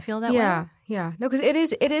might not feel that way. Yeah. No, because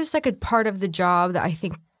it is like a part of the job that I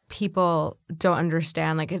think people don't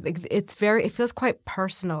understand. Like it feels quite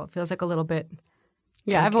personal. It feels like a little bit.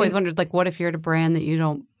 Yeah, I've always wondered, like, what if you're at a brand that you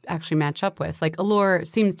don't actually match up with? Like, Allure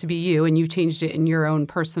seems to be you, and you changed it in your own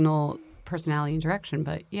personality and direction.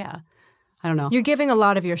 But yeah, I don't know. You're giving a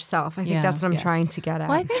lot of yourself. I think that's what I'm trying to get at.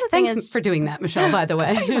 Well, I think the thing Thanks is for doing that, Michelle, by the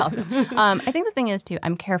way. You're welcome. I think the thing is, too,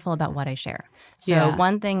 I'm careful about what I share. So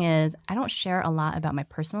one thing is I don't share a lot about my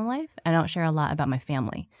personal life. I don't share a lot about my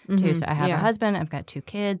family, too. So I have a husband. I've got 2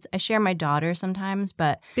 kids. I share my daughter sometimes,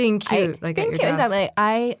 but being cute, being cute, exactly.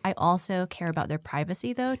 I also care about their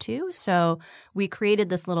privacy, though, too. So we created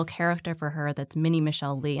this little character for her that's Mini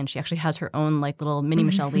Michelle Lee, and she actually has her own like little Mini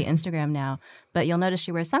Michelle Lee Instagram now. But you'll notice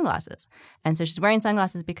she wears sunglasses. And so she's wearing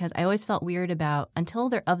sunglasses because I always felt weird about, until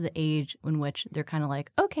they're of the age in which they're kind of like,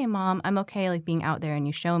 okay, Mom, I'm okay like being out there and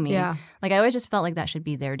you show me. Yeah. Like I always just felt like that should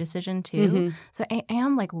be their decision too. So I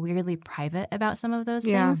am like weirdly private about some of those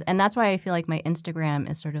things. And that's why I feel like my Instagram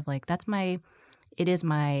is sort of like, it is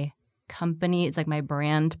my company. It's like my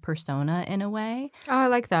brand persona in a way. Oh, I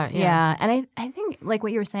like that. Yeah. And I think like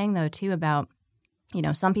what you were saying though too about, you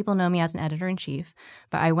know, some people know me as an editor-in-chief,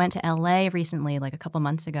 but I went to LA recently, like a couple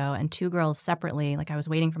months ago, and 2 girls separately, like I was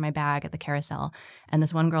waiting for my bag at the carousel, and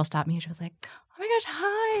this one girl stopped me and she was like, oh my gosh,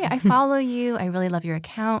 hi, I follow you. I really love your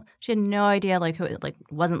account. She had no idea, like, who it like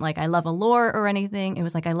wasn't like I love Allure or anything. It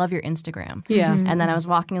was like, I love your Instagram. Yeah. And then I was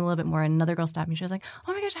walking a little bit more, and another girl stopped me. She was like,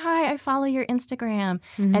 oh my gosh, hi, I follow your Instagram.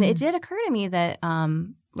 And it did occur to me that,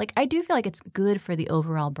 like, I do feel like it's good for the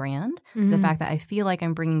overall brand, the fact that I feel like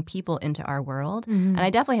I'm bringing people into our world. And I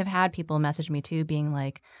definitely have had people message me, too, being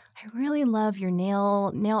like, I really love your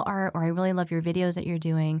nail art, or I really love your videos that you're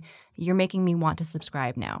doing. You're making me want to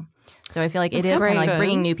subscribe now. So I feel like it is kind of like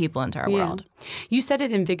bringing new people into our world. You said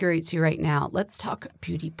it invigorates you right now. Let's talk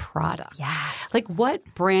beauty products. Yes. Like, what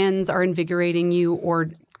brands are invigorating you,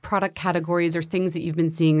 or product categories or things that you've been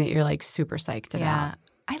seeing that you're like super psyched about?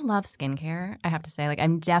 I love skincare, I have to say. Like,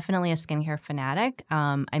 I'm definitely a skincare fanatic.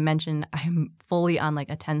 I mentioned I'm fully on like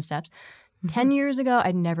a 10 steps. 10 years ago,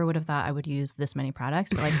 I never would have thought I would use this many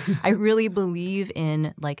products. But like, I really believe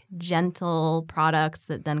in like gentle products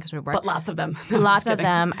that then sort of work. But lots of them. Lots of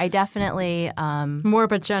them. I definitely more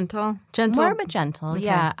but gentle. More but gentle. Okay.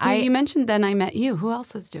 Yeah. You mentioned Then I Met You. Who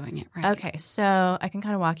else is doing it right? Okay, so I can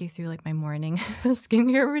kind of walk you through like my morning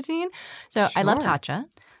skincare routine. So I love Tatcha.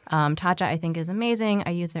 Tatcha, I think, is amazing. I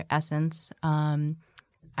use their essence.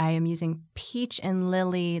 I am using Peach and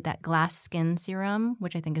Lily, that glass skin serum,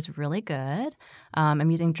 which I think is really good. I'm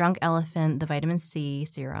using Drunk Elephant, the vitamin C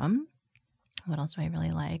serum. What else do I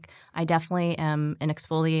really like? I definitely am an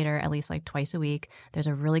exfoliator at least like twice a week. There's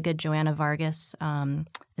a really good Joanna Vargas.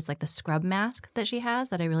 It's like the scrub mask that she has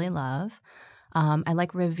that I really love. I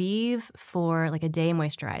like Revive for like a day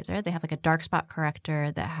moisturizer. They have like a dark spot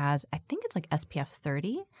corrector that has, I think it's like SPF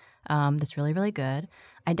 30. That's really, really good.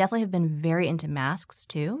 I definitely have been very into masks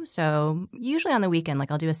too. So usually on the weekend,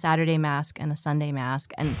 like I'll do a Saturday mask and a Sunday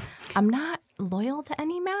mask. And I'm not loyal to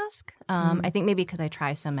any mask. I think maybe because I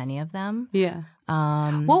try so many of them. Yeah.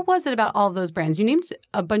 What was it about all of those brands? You named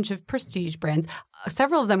a bunch of prestige brands.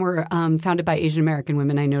 Several of them were founded by Asian American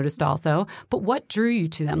women, I noticed also. But what drew you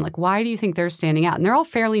to them? Like, why do you think they're standing out? And they're all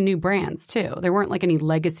fairly new brands, too. There weren't like any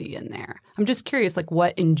legacy in there. I'm just curious, like,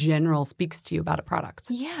 what in general speaks to you about a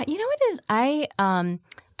product? Yeah, you know what it is?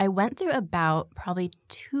 I went through about probably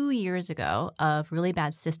 2 years ago of really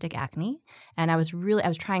bad cystic acne. And I was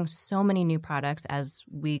trying so many new products, as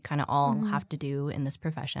we kind of all have to do in this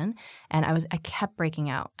profession. And I kept breaking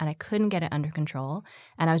out and I couldn't get it under control.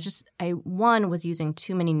 And I was using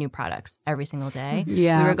too many new products every single day.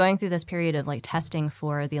 Yeah. We were going through this period of like testing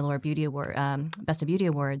for the Allure Beauty Award, Best of Beauty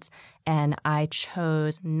Awards. And I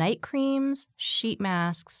chose night creams, sheet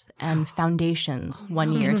masks, and foundations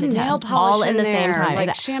one year to test all in the same time.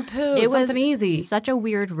 Like shampoo, it something easy. Such a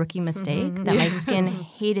weird rookie mistake that my skin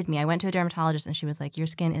hated me. I went to a dermatologist and she was like, your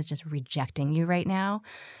skin is just rejecting you right now.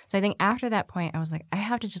 So I think after that point, I was like, I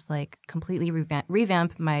have to just like completely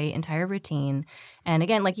revamp my entire routine. And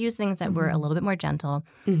again, like use things that were a little bit more gentle.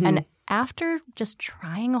 And after just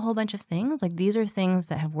trying a whole bunch of things, like these are things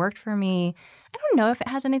that have worked for me. I don't know if it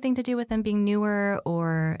has anything to do with them being newer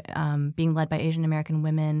or being led by Asian American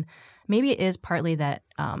women. Maybe it is partly that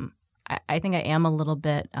I think I am a little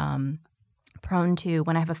bit prone to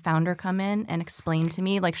when I have a founder come in and explain to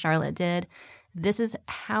me, like Charlotte did, this is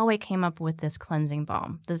how I came up with this cleansing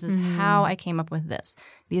balm. This is how I came up with this.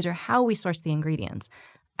 These are how we source the ingredients.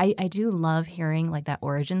 I do love hearing like that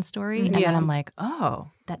origin story. And then I'm like, oh,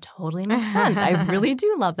 that totally makes sense. I really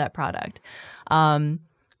do love that product.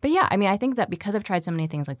 But yeah, I mean, I think that because I've tried so many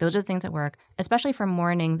things, like those are the things that work, especially for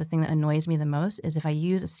morning. The thing that annoys me the most is if I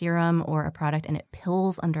use a serum or a product and it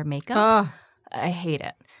pills under makeup, I hate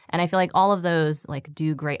it. And I feel like all of those like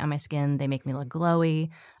do great on my skin. They make me look glowy.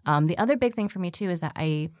 The other big thing for me too is that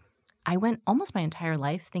I went almost my entire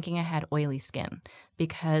life thinking I had oily skin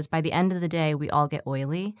because by the end of the day, we all get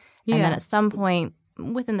oily. Yeah. And then at some point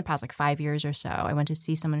within the past like 5 years or so, I went to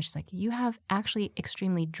see someone and she's like, you have actually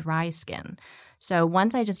extremely dry skin. So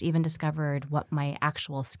once I just even discovered what my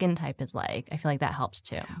actual skin type is like, I feel like that helps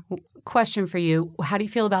too. Question for you. How do you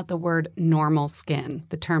feel about the word normal skin,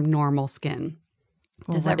 the term normal skin?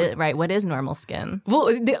 What is normal skin?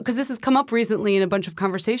 Well, because this has come up recently in a bunch of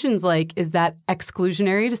conversations, like, is that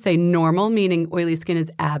exclusionary to say normal, meaning oily skin is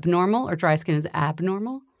abnormal or dry skin is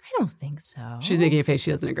abnormal? I don't think so. She's making a face. She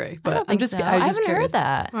doesn't agree. But I was just haven't curious. Heard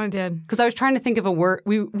that. I did. Because I was trying to think of a word.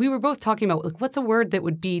 We were both talking about, like, what's a word that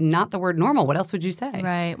would be not the word normal? What else would you say?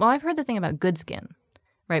 Right. Well, I've heard the thing about good skin.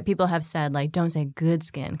 Right. People have said, like, don't say good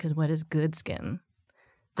skin because what is good skin?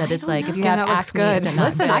 That it's like if you have acne, good.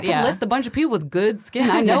 Listen, good? I can list a bunch of people with good skin.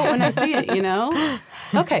 I know it when I see it, you know?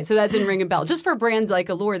 Okay, so that didn't ring a bell. Just for a brand like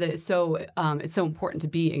Allure that is so it's so important to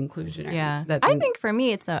be inclusionary. Yeah. I think for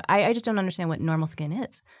me it's I just don't understand what normal skin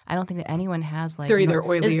is. I don't think that anyone has like they're either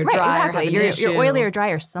oily or dry. Right, exactly. Or have you're oily or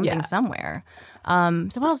dry or something somewhere.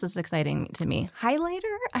 So what else is exciting to me?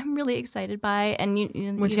 Highlighter, I'm really excited by, and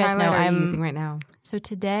Which you guys highlighter know are you I'm using right now? So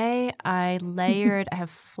today I layered. I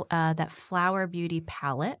have that Flower Beauty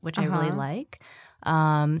palette, which I really like.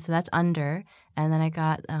 So that's under, and then I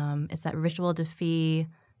got it's that Ritual de Fille,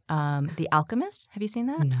 The Alchemist. Have you seen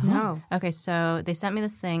that? No. Okay, so they sent me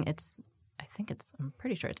this thing. I'm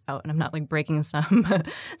pretty sure it's out, and I'm not like breaking some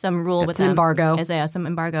rule with them. Embargo. It's some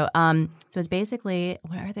embargo. So it's basically,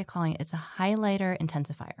 what are they calling it? It's a highlighter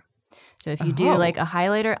intensifier. So if you do like a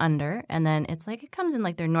highlighter under, and then it's like it comes in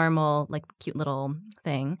like their normal like cute little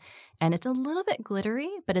thing, and it's a little bit glittery,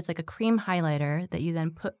 but it's like a cream highlighter that you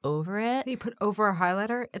then put over it. You put over a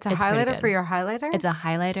highlighter? It's a highlighter for your highlighter? It's a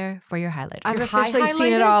highlighter for your highlighter. I've officially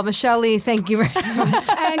seen it all. Michelle Lee, thank you very much.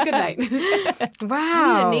 And good night. Wow.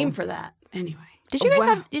 I need a name for that. Anyway. Did you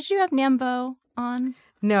have Nambo on?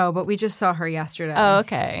 No, but we just saw her yesterday. Oh,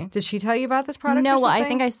 okay. Did she tell you about this product? No, or something? I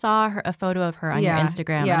think I saw a photo of her on your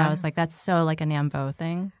Instagram, and I was like, that's so like a Nambo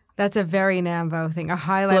thing. That's a very Nambo thing. A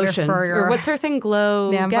highlighter Glotion. for your... Or what's her thing?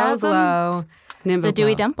 Nambo Glow. Nambo the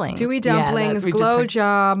Dewy Glow. Dumplings. Dewy Dumplings, Glow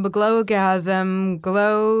Job, Glowgasm,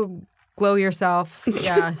 Glow yourself.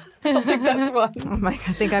 Yeah. I don't think that's one. Oh my God,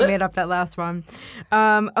 I think I made up that last one.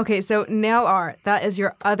 Okay, so nail art. That is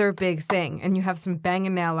your other big thing. And you have some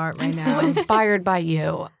banging nail art right I'm now. so inspired by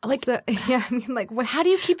you. Like, so, yeah, I mean, like, how do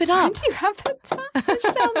you keep it up? When do you have the time?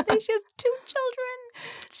 Michelle, she has 2 children.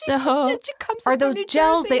 She comes are up from those New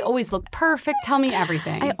gels? Jersey. They always look perfect. Tell me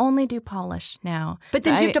everything. I only do polish now. But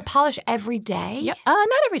then do you have to polish every day? Yeah, not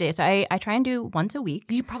every day. So I try and do once a week.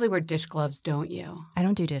 You probably wear dish gloves, don't you? I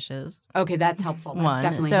don't do dishes. Okay, that's helpful. That's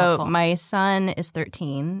definitely so helpful. My son is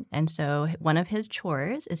 13, and so one of his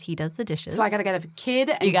chores is he does the dishes. So I got to get a kid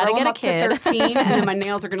and you gotta grow get him a up kid. to 13, and then my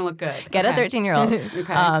nails are going to look good. Get a 13-year-old.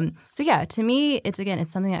 Okay. So yeah, to me, it's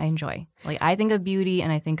something that I enjoy. Like I think of beauty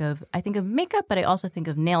and I think of makeup, but I also think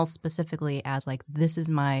of nails specifically as like this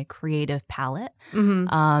is my creative palette.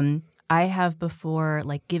 Mm-hmm. I have before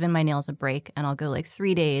like given my nails a break, and I'll go like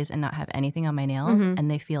 3 days and not have anything on my nails,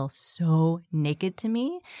 and they feel so naked to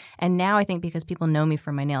me. And now I think because people know me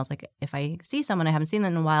for my nails, like if I see someone I haven't seen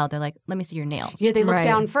them in a while, they're like, "Let me see your nails." Yeah, they look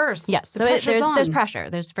down first. Yes, so there's pressure.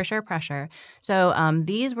 There's for sure pressure. So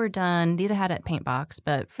these were done. These I had at Paintbox,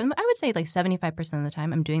 but for them, I would say like 75% of the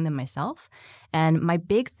time I'm doing them myself. And my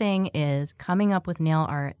big thing is coming up with nail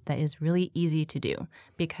art that is really easy to do,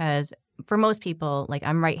 because for most people, like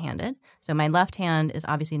I'm right-handed, so my left hand is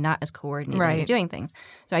obviously not as coordinated with doing things.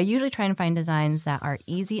 So I usually try and find designs that are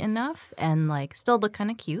easy enough and like still look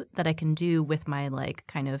kind of cute that I can do with my like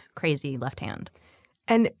kind of crazy left hand.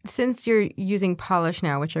 And since you're using polish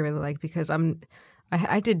now, which I really like because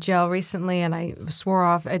I did gel recently and I swore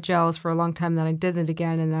off at gels for a long time, then I did it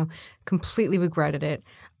again and I completely regretted it.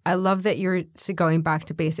 I love that you're going back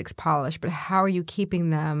to basics polish, but how are you keeping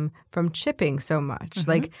them from chipping so much? Mm-hmm.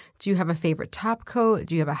 Like, do you have a favorite top coat?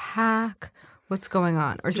 Do you have a hack? What's going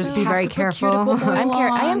on? Or just be very careful?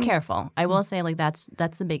 I am careful. I will say like that's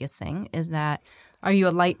the biggest thing is that. Are you a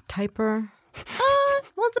light typer?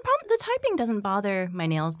 Well, the typing doesn't bother my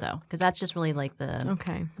nails though, because that's just really like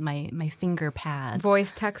my finger pads.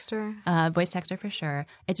 Voice texture. Voice texture for sure.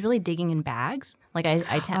 It's really digging in bags. Like I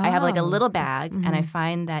have like a little bag, and I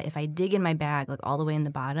find that if I dig in my bag like all the way in the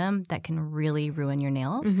bottom, that can really ruin your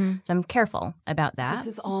nails. So I'm careful about that. This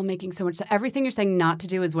is all making so much sense. Everything you're saying not to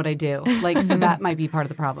do is what I do. Like, so that might be part of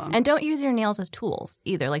the problem. And don't use your nails as tools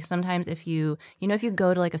either. Like sometimes if you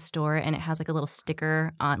go to like a store and it has like a little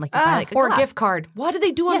sticker on, like, you buy, like or glass. a gift card. What do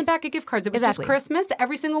they do on the back of gift cards? It was Exactly. just Christmas.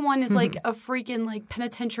 Every single one is like a freaking like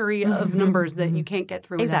penitentiary of numbers that you can't get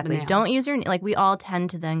through. Exactly. Without a nail. Don't use like we all tend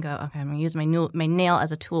to then go, okay, I'm going to use my nail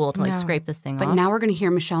as a tool to like scrape this thing off. But now we're going to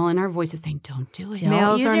hear Michelle in our voices saying, don't do it.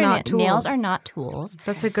 Nails are not tools. Nails are not tools.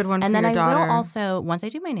 That's a good one and for then your daughter. I will also, once I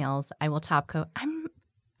do my nails, I will top coat.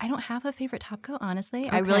 I don't have a favorite top coat, honestly.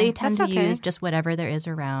 I really tend to use just whatever there is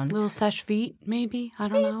around. Little Seche Vite, maybe? I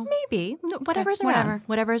don't know. Maybe. Whatever's around.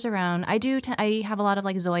 Whatever's around. I have a lot of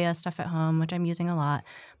like Zoya stuff at home, which I'm using a lot.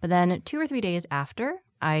 But then 2 or 3 days after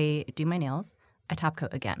I do my nails, I top coat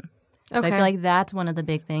again. So I feel like that's one of the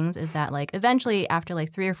big things is that like eventually after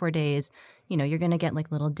like 3 or 4 days, you're going to get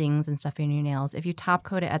like little dings and stuff in your nails. If you top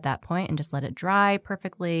coat it at that point and just let it dry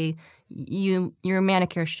perfectly, your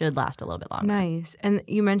manicure should last a little bit longer. Nice. And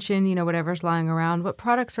you mentioned, whatever's lying around. What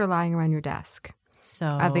products are lying around your desk? So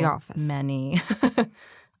at the office. Many.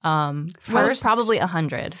 First, probably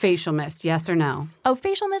 100. Facial mist, yes or no? Oh,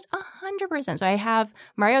 facial mist, 100%. So I have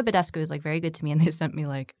Mario Badescu is like very good to me, and they sent me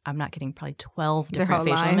like, I'm not kidding, probably 12 different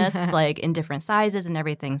facial mists, like in different sizes and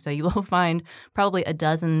everything. So you will find probably a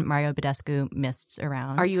dozen Mario Badescu mists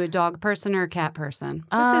around. Are you a dog person or a cat person?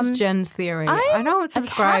 This is Jen's theory. I don't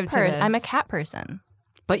subscribe to this. I'm a cat person.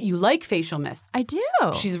 But you like facial mists. I do.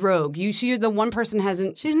 She's rogue. You're the one person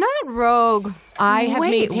hasn't. She's not rogue. I have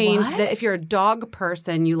maintained what? that if you're a dog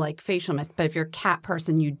person, you like facial mist, but if you're a cat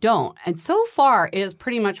person, you don't. And so far, it has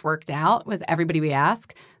pretty much worked out with everybody we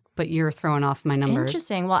ask. But you're throwing off my numbers.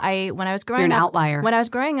 Interesting. Well, when I was growing up, you're an outlier. When I was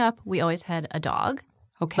growing up, we always had a dog.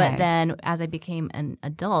 Okay. But then as I became an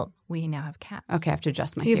adult, we now have cats. Okay, I have to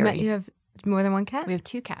adjust my theory. You have more than one cat? We have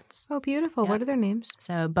 2 cats. Oh, beautiful. What are their names?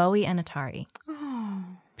 So Bowie and Atari. Oh,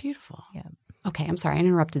 beautiful. Yeah. Okay, I'm sorry. I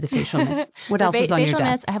interrupted the facial mists. What else is on your facial desk?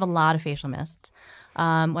 Mists, I have a lot of facial mists.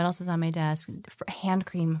 What else is on my desk? Hand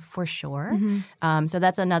cream for sure. So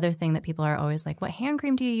that's another thing that people are always like, what hand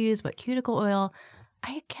cream do you use? What cuticle oil?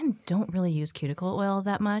 I, again, don't really use cuticle oil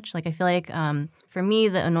that much. Like, I feel like for me,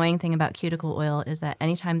 the annoying thing about cuticle oil is that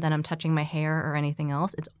anytime that I'm touching my hair or anything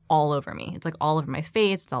else, it's all over me. It's like all over my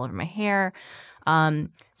face. It's all over my hair.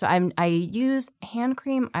 So I use hand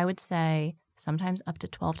cream, I would say, sometimes up to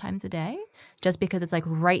 12 times a day, just because it's like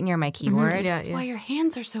right near my keyboard. That's why your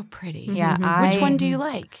hands are so pretty. Yeah. Which one do you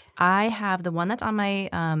like? I have the one that's on my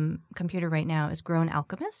computer right now is Grown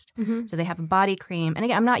Alchemist. So they have a body cream. And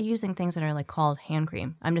again, I'm not using things that are like called hand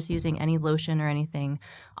cream. I'm just using any lotion or anything.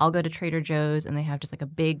 I'll go to Trader Joe's and they have just like a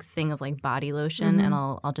big thing of like body lotion and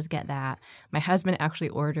I'll just get that. My husband actually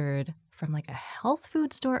ordered from like a health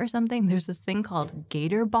food store or something. There's this thing called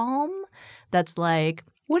Gator Balm that's like,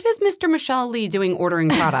 what is Mr. Michelle Lee doing ordering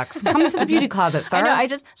products? Come to the beauty closet, sir. I know. I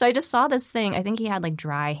just saw this thing. I think he had like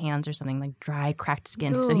dry hands or something, like dry cracked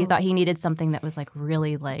skin. Ooh. So he thought he needed something that was like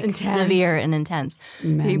really like severe and intense.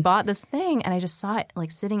 So he bought this thing, and I just saw it like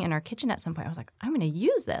sitting in our kitchen at some point. I was like, I'm going to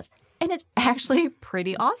use this, and it's actually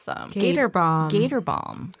pretty awesome. Gator Balm. Gator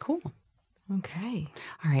Balm. Cool. Okay.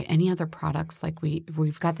 All right. Any other products? Like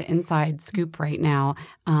we've got the inside scoop right now.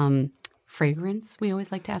 Fragrance, we always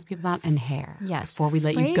like to ask people about, and hair. Yes. Before we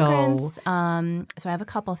let you go. So I have a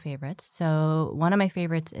couple favorites. So one of my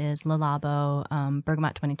favorites is Le Labo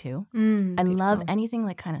Bergamot 22. I love anything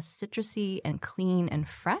like kind of citrusy and clean and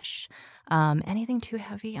fresh. Anything too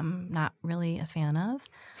heavy, I'm not really a fan of.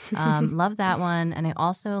 Love that one. And I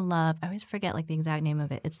also love, I always forget like the exact name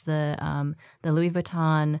of it. It's the Louis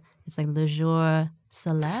Vuitton, it's like Le Jour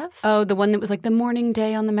Celeb. Oh, the one that was like the morning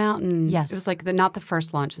day on the mountain. Yes. It was like not the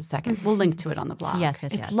first launch, the second. We'll link to it on the blog. Yes.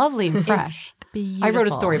 It's lovely and fresh. Beautiful. I wrote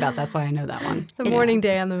a story about that. That's why I know that one. The morning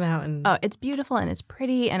day on the mountain. Oh, it's beautiful and it's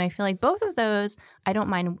pretty. And I feel like both of those, I don't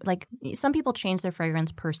mind. Like some people change their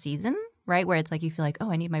fragrance per season, right? Where it's like you feel like,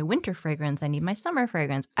 oh, I need my winter fragrance. I need my summer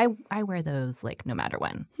fragrance. I wear those like no matter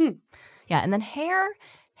when. Yeah. And then hair,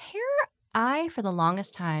 I, for the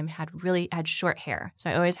longest time, had short hair. So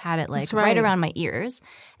I always had it like right around my ears.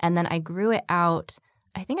 And then I grew it out.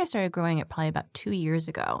 I think I started growing it probably about 2 years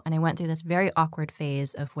ago. And I went through this very awkward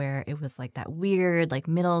phase of where it was like that weird, like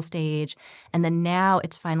middle stage. And then now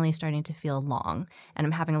it's finally starting to feel long. And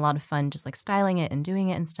I'm having a lot of fun just like styling it and doing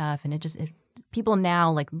it and stuff. And it people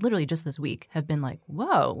now, like literally just this week, have been like,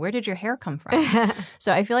 whoa, where did your hair come from?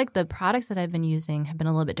 So I feel like the products that I've been using have been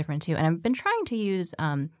a little bit different too. And I've been trying to use,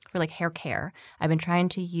 for like hair care, I've been trying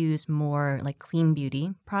to use more like clean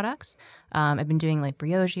beauty products. I've been doing like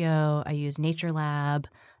Briogeo. I use Nature Lab.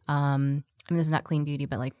 I mean, this is not clean beauty,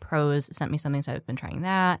 but like Prose sent me something, so I've been trying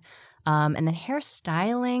that. And then hair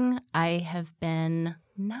styling, I have been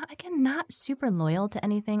not super loyal to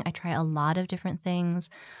anything. I try a lot of different things.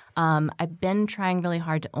 I've been trying really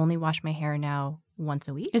hard to only wash my hair now once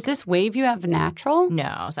a week. Is this wave you have natural?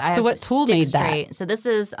 No. So So what tool made that? So this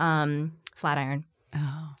is flat iron.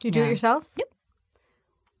 Oh. You do it yourself? Yep.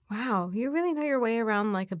 Wow, you really know your way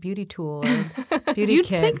around like a beauty tool or beauty You'd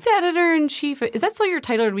kit. think the editor-in-chief, is that still your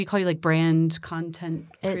title, or do we call you like brand content?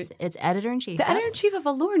 It's editor-in-chief. The editor-in-chief of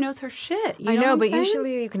Allure knows her shit. I know, what I'm but saying?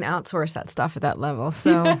 usually you can outsource that stuff at that level.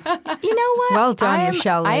 So You know what? well done,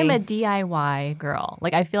 Michelle Lee. I am a DIY girl.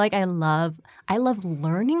 Like I feel like I love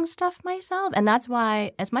learning stuff myself, and that's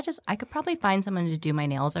why, as much as I could probably find someone to do my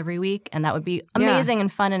nails every week, and that would be amazing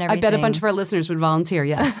and fun and I everything. bet a bunch of our listeners would volunteer,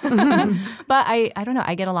 yes. But I don't know.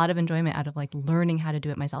 I get a lot of enjoyment out of like learning how to do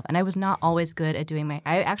it myself. And I was not always good at doing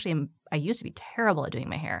I used to be terrible at doing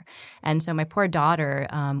my hair. And so my poor daughter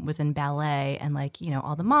was in ballet, and like, you know,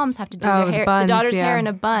 all the moms have to do their hair, buns, the daughter's hair in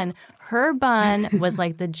a bun. Her bun was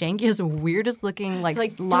like the jankiest, weirdest looking,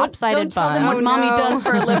 like lopsided don't tell them bun. what mommy does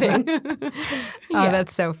for a living. Oh,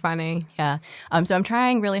 that's so funny. Yeah. So I'm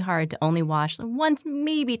trying really hard to only wash once,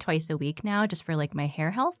 maybe twice a week now, just for like my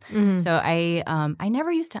hair health. So I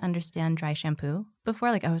never used to understand dry shampoo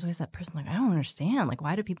before. Like I was always that person like, I don't understand. Like,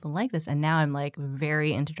 why do people like this? And now I'm like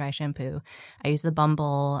very into dry shampoo. I use the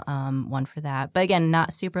Bumble one for that. But again,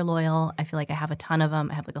 not super loyal. I feel like I have a ton of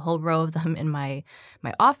them. I have like a whole row of them in my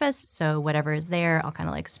office. So whatever is there, I'll kind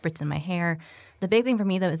of like spritz in my hair. The big thing for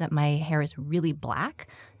me, though, is that my hair is really black.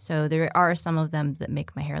 So there are some of them that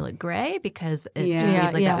make my hair look gray because it just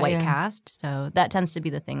leaves like that white cast. So that tends to be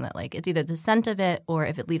the thing that like it's either the scent of it or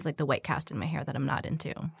if it leaves like the white cast in my hair that I'm not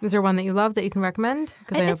into. Is there one that you love that you can recommend?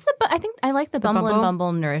 I think I like the Bumble and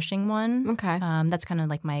Bumble Nourishing one. Okay. That's kind of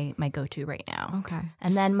like my go-to right now. Okay.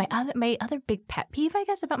 And then my other big pet peeve, I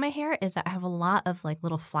guess, about my hair is that I have a lot of like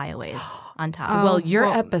little flyaways on top. Well, your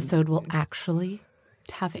episode will actually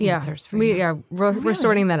have answers for you. We're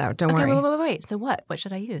sorting that out. Don't worry. Wait. So what? What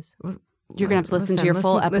should I use? You're going to have to listen to your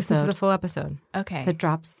full episode. Listen to the full episode. Okay. That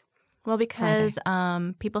drops. Well, because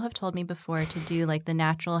people have told me before to do like the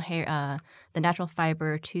natural hair, the natural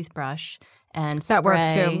fiber toothbrush and spray. That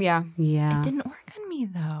works too. Yeah. It didn't work on me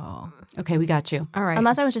though. Okay, we got you. All right.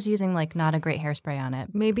 Unless I was just using like not a great hairspray on it.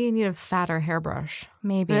 Maybe you need a fatter hairbrush.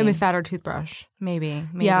 Maybe fatter toothbrush. Maybe.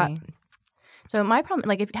 Yeah. So my problem,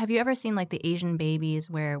 like, have you ever seen like the Asian babies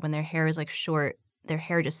where when their hair is like short, their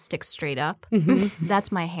hair just sticks straight up? Mm-hmm.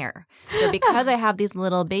 That's my hair. So because I have these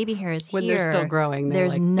little baby hairs when here, they're still growing, they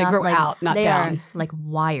grow like, out, not they down. Are like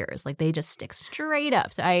wires, like they just stick straight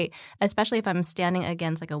up. So especially if I'm standing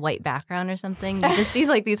against like a white background or something, you just see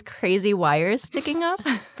like these crazy wires sticking up.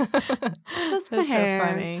 Just my That's hair. so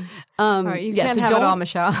funny. All right, you can't have don't, it all,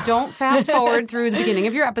 Michelle. Don't fast forward through the beginning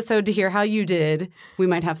of your episode to hear how you did. We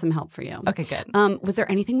might have some help for you. Okay, good. Was there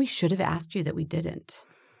anything we should have asked you that we didn't?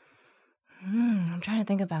 I'm trying to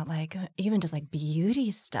think about like even just like beauty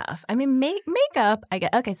stuff. I mean, makeup. I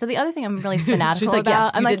get okay. So the other thing I'm really fanatical She's like, about.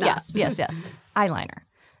 yes, I'm you like, did yes, eyeliner.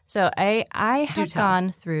 So I have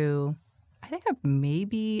gone through. I think I've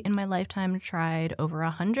maybe in my lifetime tried over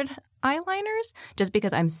 100 eyeliners just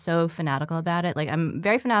because I'm so fanatical about it. Like I'm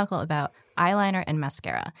very fanatical about eyeliner and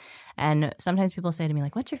mascara. And sometimes people say to me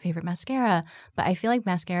like, what's your favorite mascara? But I feel like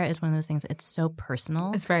mascara is one of those things, it's so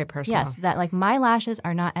personal. It's very personal. Yes, that like my lashes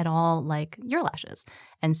are not at all like your lashes.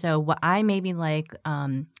 And so what I maybe like,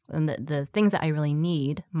 the things that I really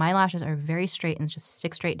need, my lashes are very straight and just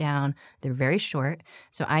stick straight down. They're very short.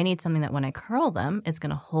 So I need something that when I curl them, it's going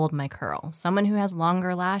to hold my curl. Someone who has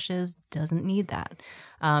longer lashes doesn't need that.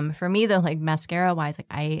 For me though, like mascara wise, like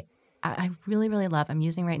I really, really love, I'm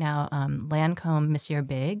using right now Lancome Monsieur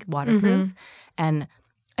Big waterproof. Mm-hmm. And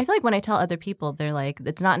I feel like when I tell other people, they're like,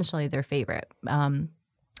 it's not necessarily their favorite.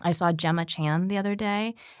 I saw Gemma Chan the other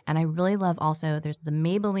day, and I really love also, there's the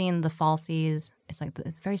Maybelline, the Falsies. It's like,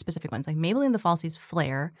 it's very specific ones. Like Maybelline, the Falsies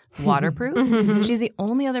Flare waterproof. She's the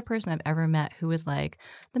only other person I've ever met who was like,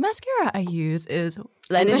 the mascara I use is,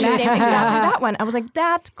 and she named exactly that one. I was like,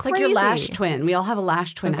 that's crazy. It's like your lash twin. We all have a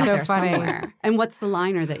lash twin out there funny. somewhere. And what's the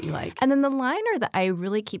liner that you like? And then the liner that I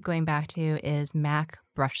really keep going back to is MAC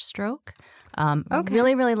Brush Stroke.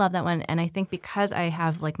 Really, really love that one. And I think because I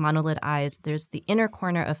have like monolid eyes, there's the inner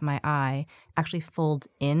corner of my eye actually folds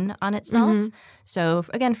in on itself. So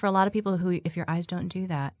again, for a lot of people who, if your eyes don't do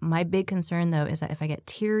that, my big concern though is that if I get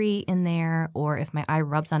teary in there or if my eye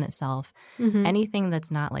rubs on itself, anything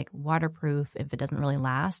that's not like waterproof, if it doesn't really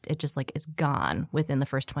last, it just like is gone within the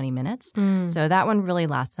first 20 minutes. So that one really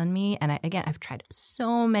lasts on me. And I've tried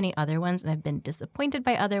so many other ones and I've been disappointed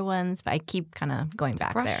by other ones, but I keep kind of going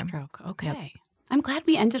back there. Brushstroke. Okay. Yep. I'm glad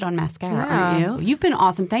we ended on mascara, aren't you? You've been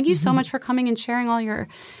awesome. Thank you so much for coming and sharing all your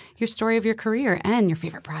story of your career and your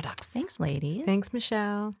favorite products. Thanks, ladies. Thanks,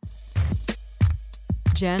 Michelle.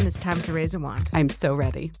 Jen, it's time to raise a wand. I'm so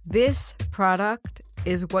ready. This product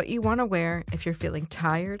is what you want to wear if you're feeling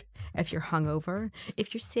tired, if you're hungover,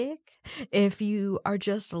 if you're sick, if you are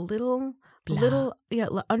just a little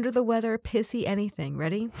under the weather, pissy, anything.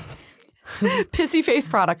 Ready? Pissy face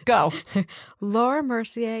product, go. Laura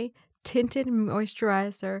Mercier Tinted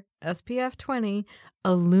Moisturizer SPF 20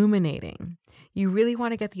 Illuminating. You really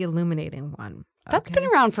want to get the illuminating one. That's been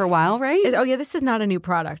around for a while, right? This is not a new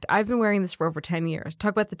product. I've been wearing this for over 10 years. Talk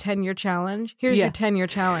about the 10-year challenge. Here's your 10-year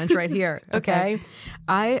challenge right here. Okay.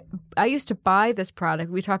 I used to buy this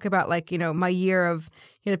product. We talk about my year of,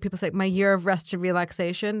 people say my year of rest and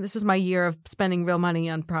relaxation. This is my year of spending real money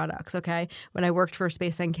on products, okay? When I worked for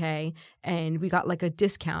Space NK and we got like a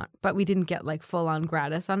discount, but we didn't get like full on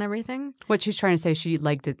gratis on everything. What she's trying to say, she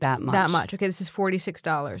liked it that much. That much. Okay, this is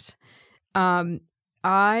 $46.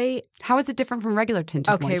 How is it different from regular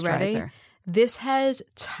tinted moisturizer? Ready? This has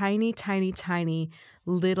tiny, tiny, tiny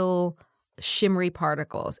little shimmery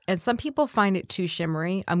particles. And some people find it too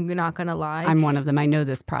shimmery. I'm not going to lie. I'm one of them. I know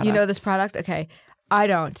this product. You know this product? Okay. I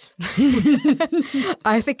don't.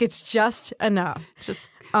 I think it's just enough. Just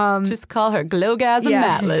call her Glowgasm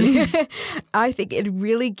Matlin. I think it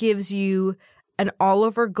really gives you an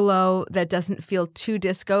all-over glow that doesn't feel too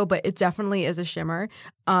disco, but it definitely is a shimmer.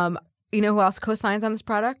 You know who else co-signs on this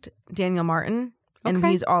product? Daniel Martin. And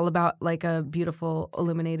he's all about like a beautiful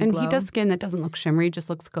illuminated glow. And he does skin that doesn't look shimmery, just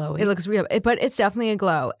looks glowy. It looks real, but it's definitely a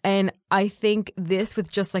glow. And I think this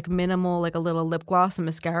with just like minimal, like a little lip gloss and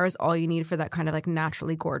mascara is all you need for that kind of like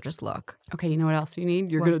naturally gorgeous look. Okay, you know what else you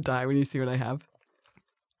need? You're going to die when you see what I have.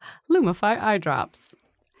 Lumify eye drops.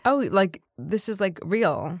 Oh, like this is like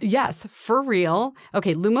real. Yes, for real.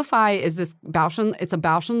 Okay, Lumify is this it's a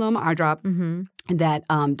Bausch & Lomb eye drop that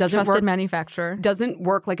doesn't Trusted work. manufacturer. Doesn't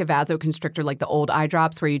work like a vasoconstrictor like the old eye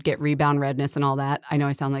drops where you'd get rebound redness and all that. I know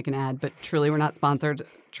I sound like an ad, but truly we're not sponsored.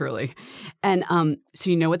 Truly. And so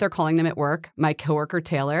you know what they're calling them at work? My coworker,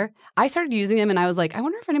 Taylor. I started using them and I was like, I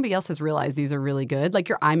wonder if anybody else has realized these are really good. Like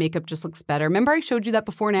your eye makeup just looks better. Remember I showed you that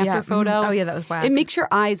before and after photo? Oh, yeah, that was whack. It makes your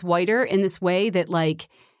eyes whiter in this way that like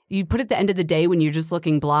you put it at the end of the day when you're just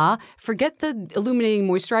looking blah. Forget the illuminating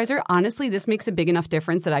moisturizer. Honestly, this makes a big enough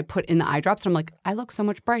difference that I put in the eye drops. And I'm like, I look so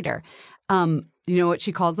much brighter. You know what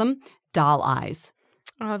she calls them? Doll eyes.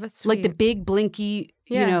 Oh, that's sweet. Like the big blinky,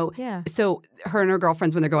 Yeah. So her and her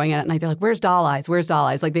girlfriends, when they're going out at night, they're like, where's Doll Eyes? Where's Doll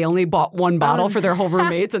Eyes? Like they only bought one bottle for their whole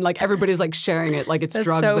roommates and like everybody's like sharing it like it's That's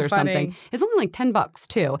drugs so or funny. something. It's only like $10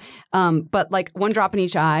 too. But like one drop in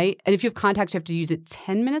each eye. And if you have contacts, you have to use it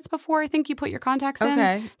 10 minutes before I think you put your contacts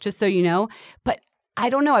in. Just so you know. But I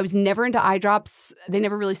don't know. I was never into eye drops. They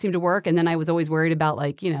never really seemed to work. And then I was always worried about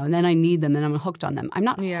like, and then I need them and I'm hooked on them. I'm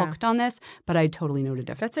not hooked on this, but I totally know the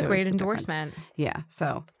difference. That's a great endorsement. Yeah.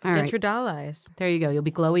 So, all right. Get your doll eyes. There you go. You'll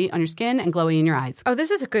be glowy on your skin and glowy in your eyes. Oh,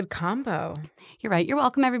 this is a good combo. You're right. You're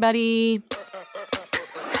welcome, everybody.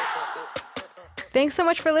 Thanks so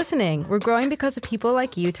much for listening. We're growing because of people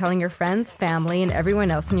like you telling your friends, family, and everyone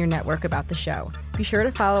else in your network about the show. Be sure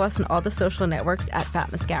to follow us on all the social networks at Fat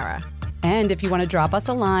Mascara. And if you want to drop us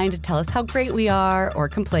a line to tell us how great we are or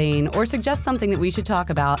complain or suggest something that we should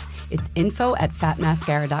talk about, it's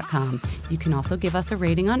info@fatmascara.com. You can also give us a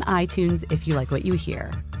rating on iTunes if you like what you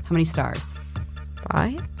hear. How many stars?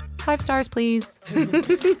 5? 5 stars, please.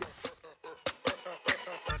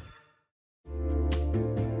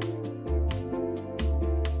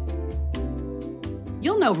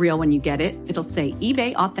 You'll know real when you get it. It'll say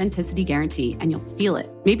eBay Authenticity Guarantee, and you'll feel it.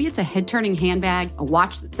 Maybe it's a head-turning handbag, a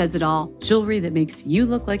watch that says it all, jewelry that makes you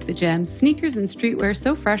look like the gem, sneakers and streetwear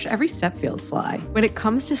so fresh every step feels fly. When it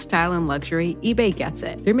comes to style and luxury, eBay gets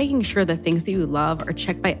it. They're making sure the things that you love are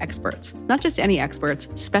checked by experts. Not just any experts,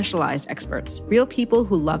 specialized experts. Real people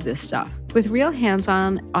who love this stuff. With real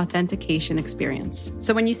hands-on authentication experience.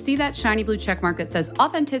 So when you see that shiny blue checkmark that says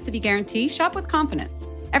Authenticity Guarantee, shop with confidence.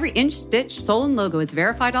 Every inch, stitch, sole, and logo is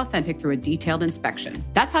verified authentic through a detailed inspection.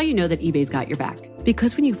 That's how you know that eBay's got your back.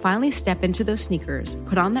 Because when you finally step into those sneakers,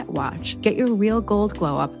 put on that watch, get your real gold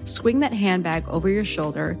glow up, swing that handbag over your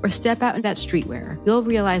shoulder, or step out in that streetwear, you'll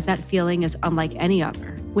realize that feeling is unlike any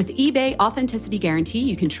other. With eBay Authenticity Guarantee,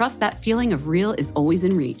 you can trust that feeling of real is always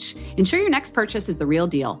in reach. Ensure your next purchase is the real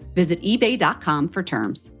deal. Visit ebay.com for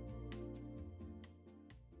terms.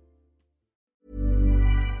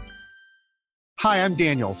 Hi, I'm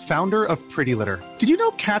Daniel, founder of Pretty Litter. Did you know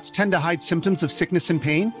cats tend to hide symptoms of sickness and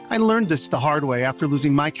pain? I learned this the hard way after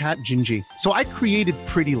losing my cat, Gingy. So I created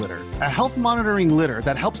Pretty Litter, a health monitoring litter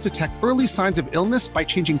that helps detect early signs of illness by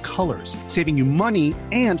changing colors, saving you money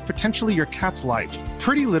and potentially your cat's life.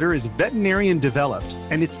 Pretty Litter is veterinarian developed,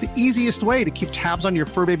 and it's the easiest way to keep tabs on your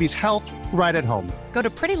fur baby's health right at home. Go to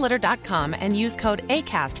prettylitter.com and use code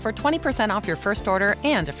ACAST for 20% off your first order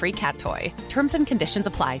and a free cat toy. Terms and conditions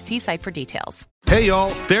apply. See site for details. Hey,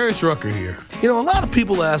 y'all. Darius Rucker here. You know, a lot of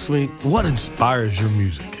people ask me, what inspires your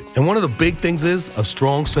music? And one of the big things is a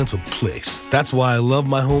strong sense of place. That's why I love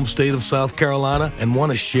my home state of South Carolina and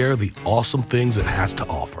want to share the awesome things it has to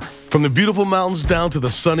offer. From the beautiful mountains down to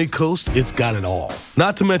the sunny coast, it's got it all.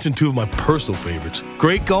 Not to mention two of my personal favorites,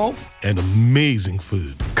 great golf and amazing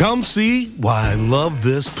food. Come see why I love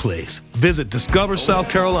this place. Visit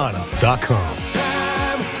discoversouthcarolina.com.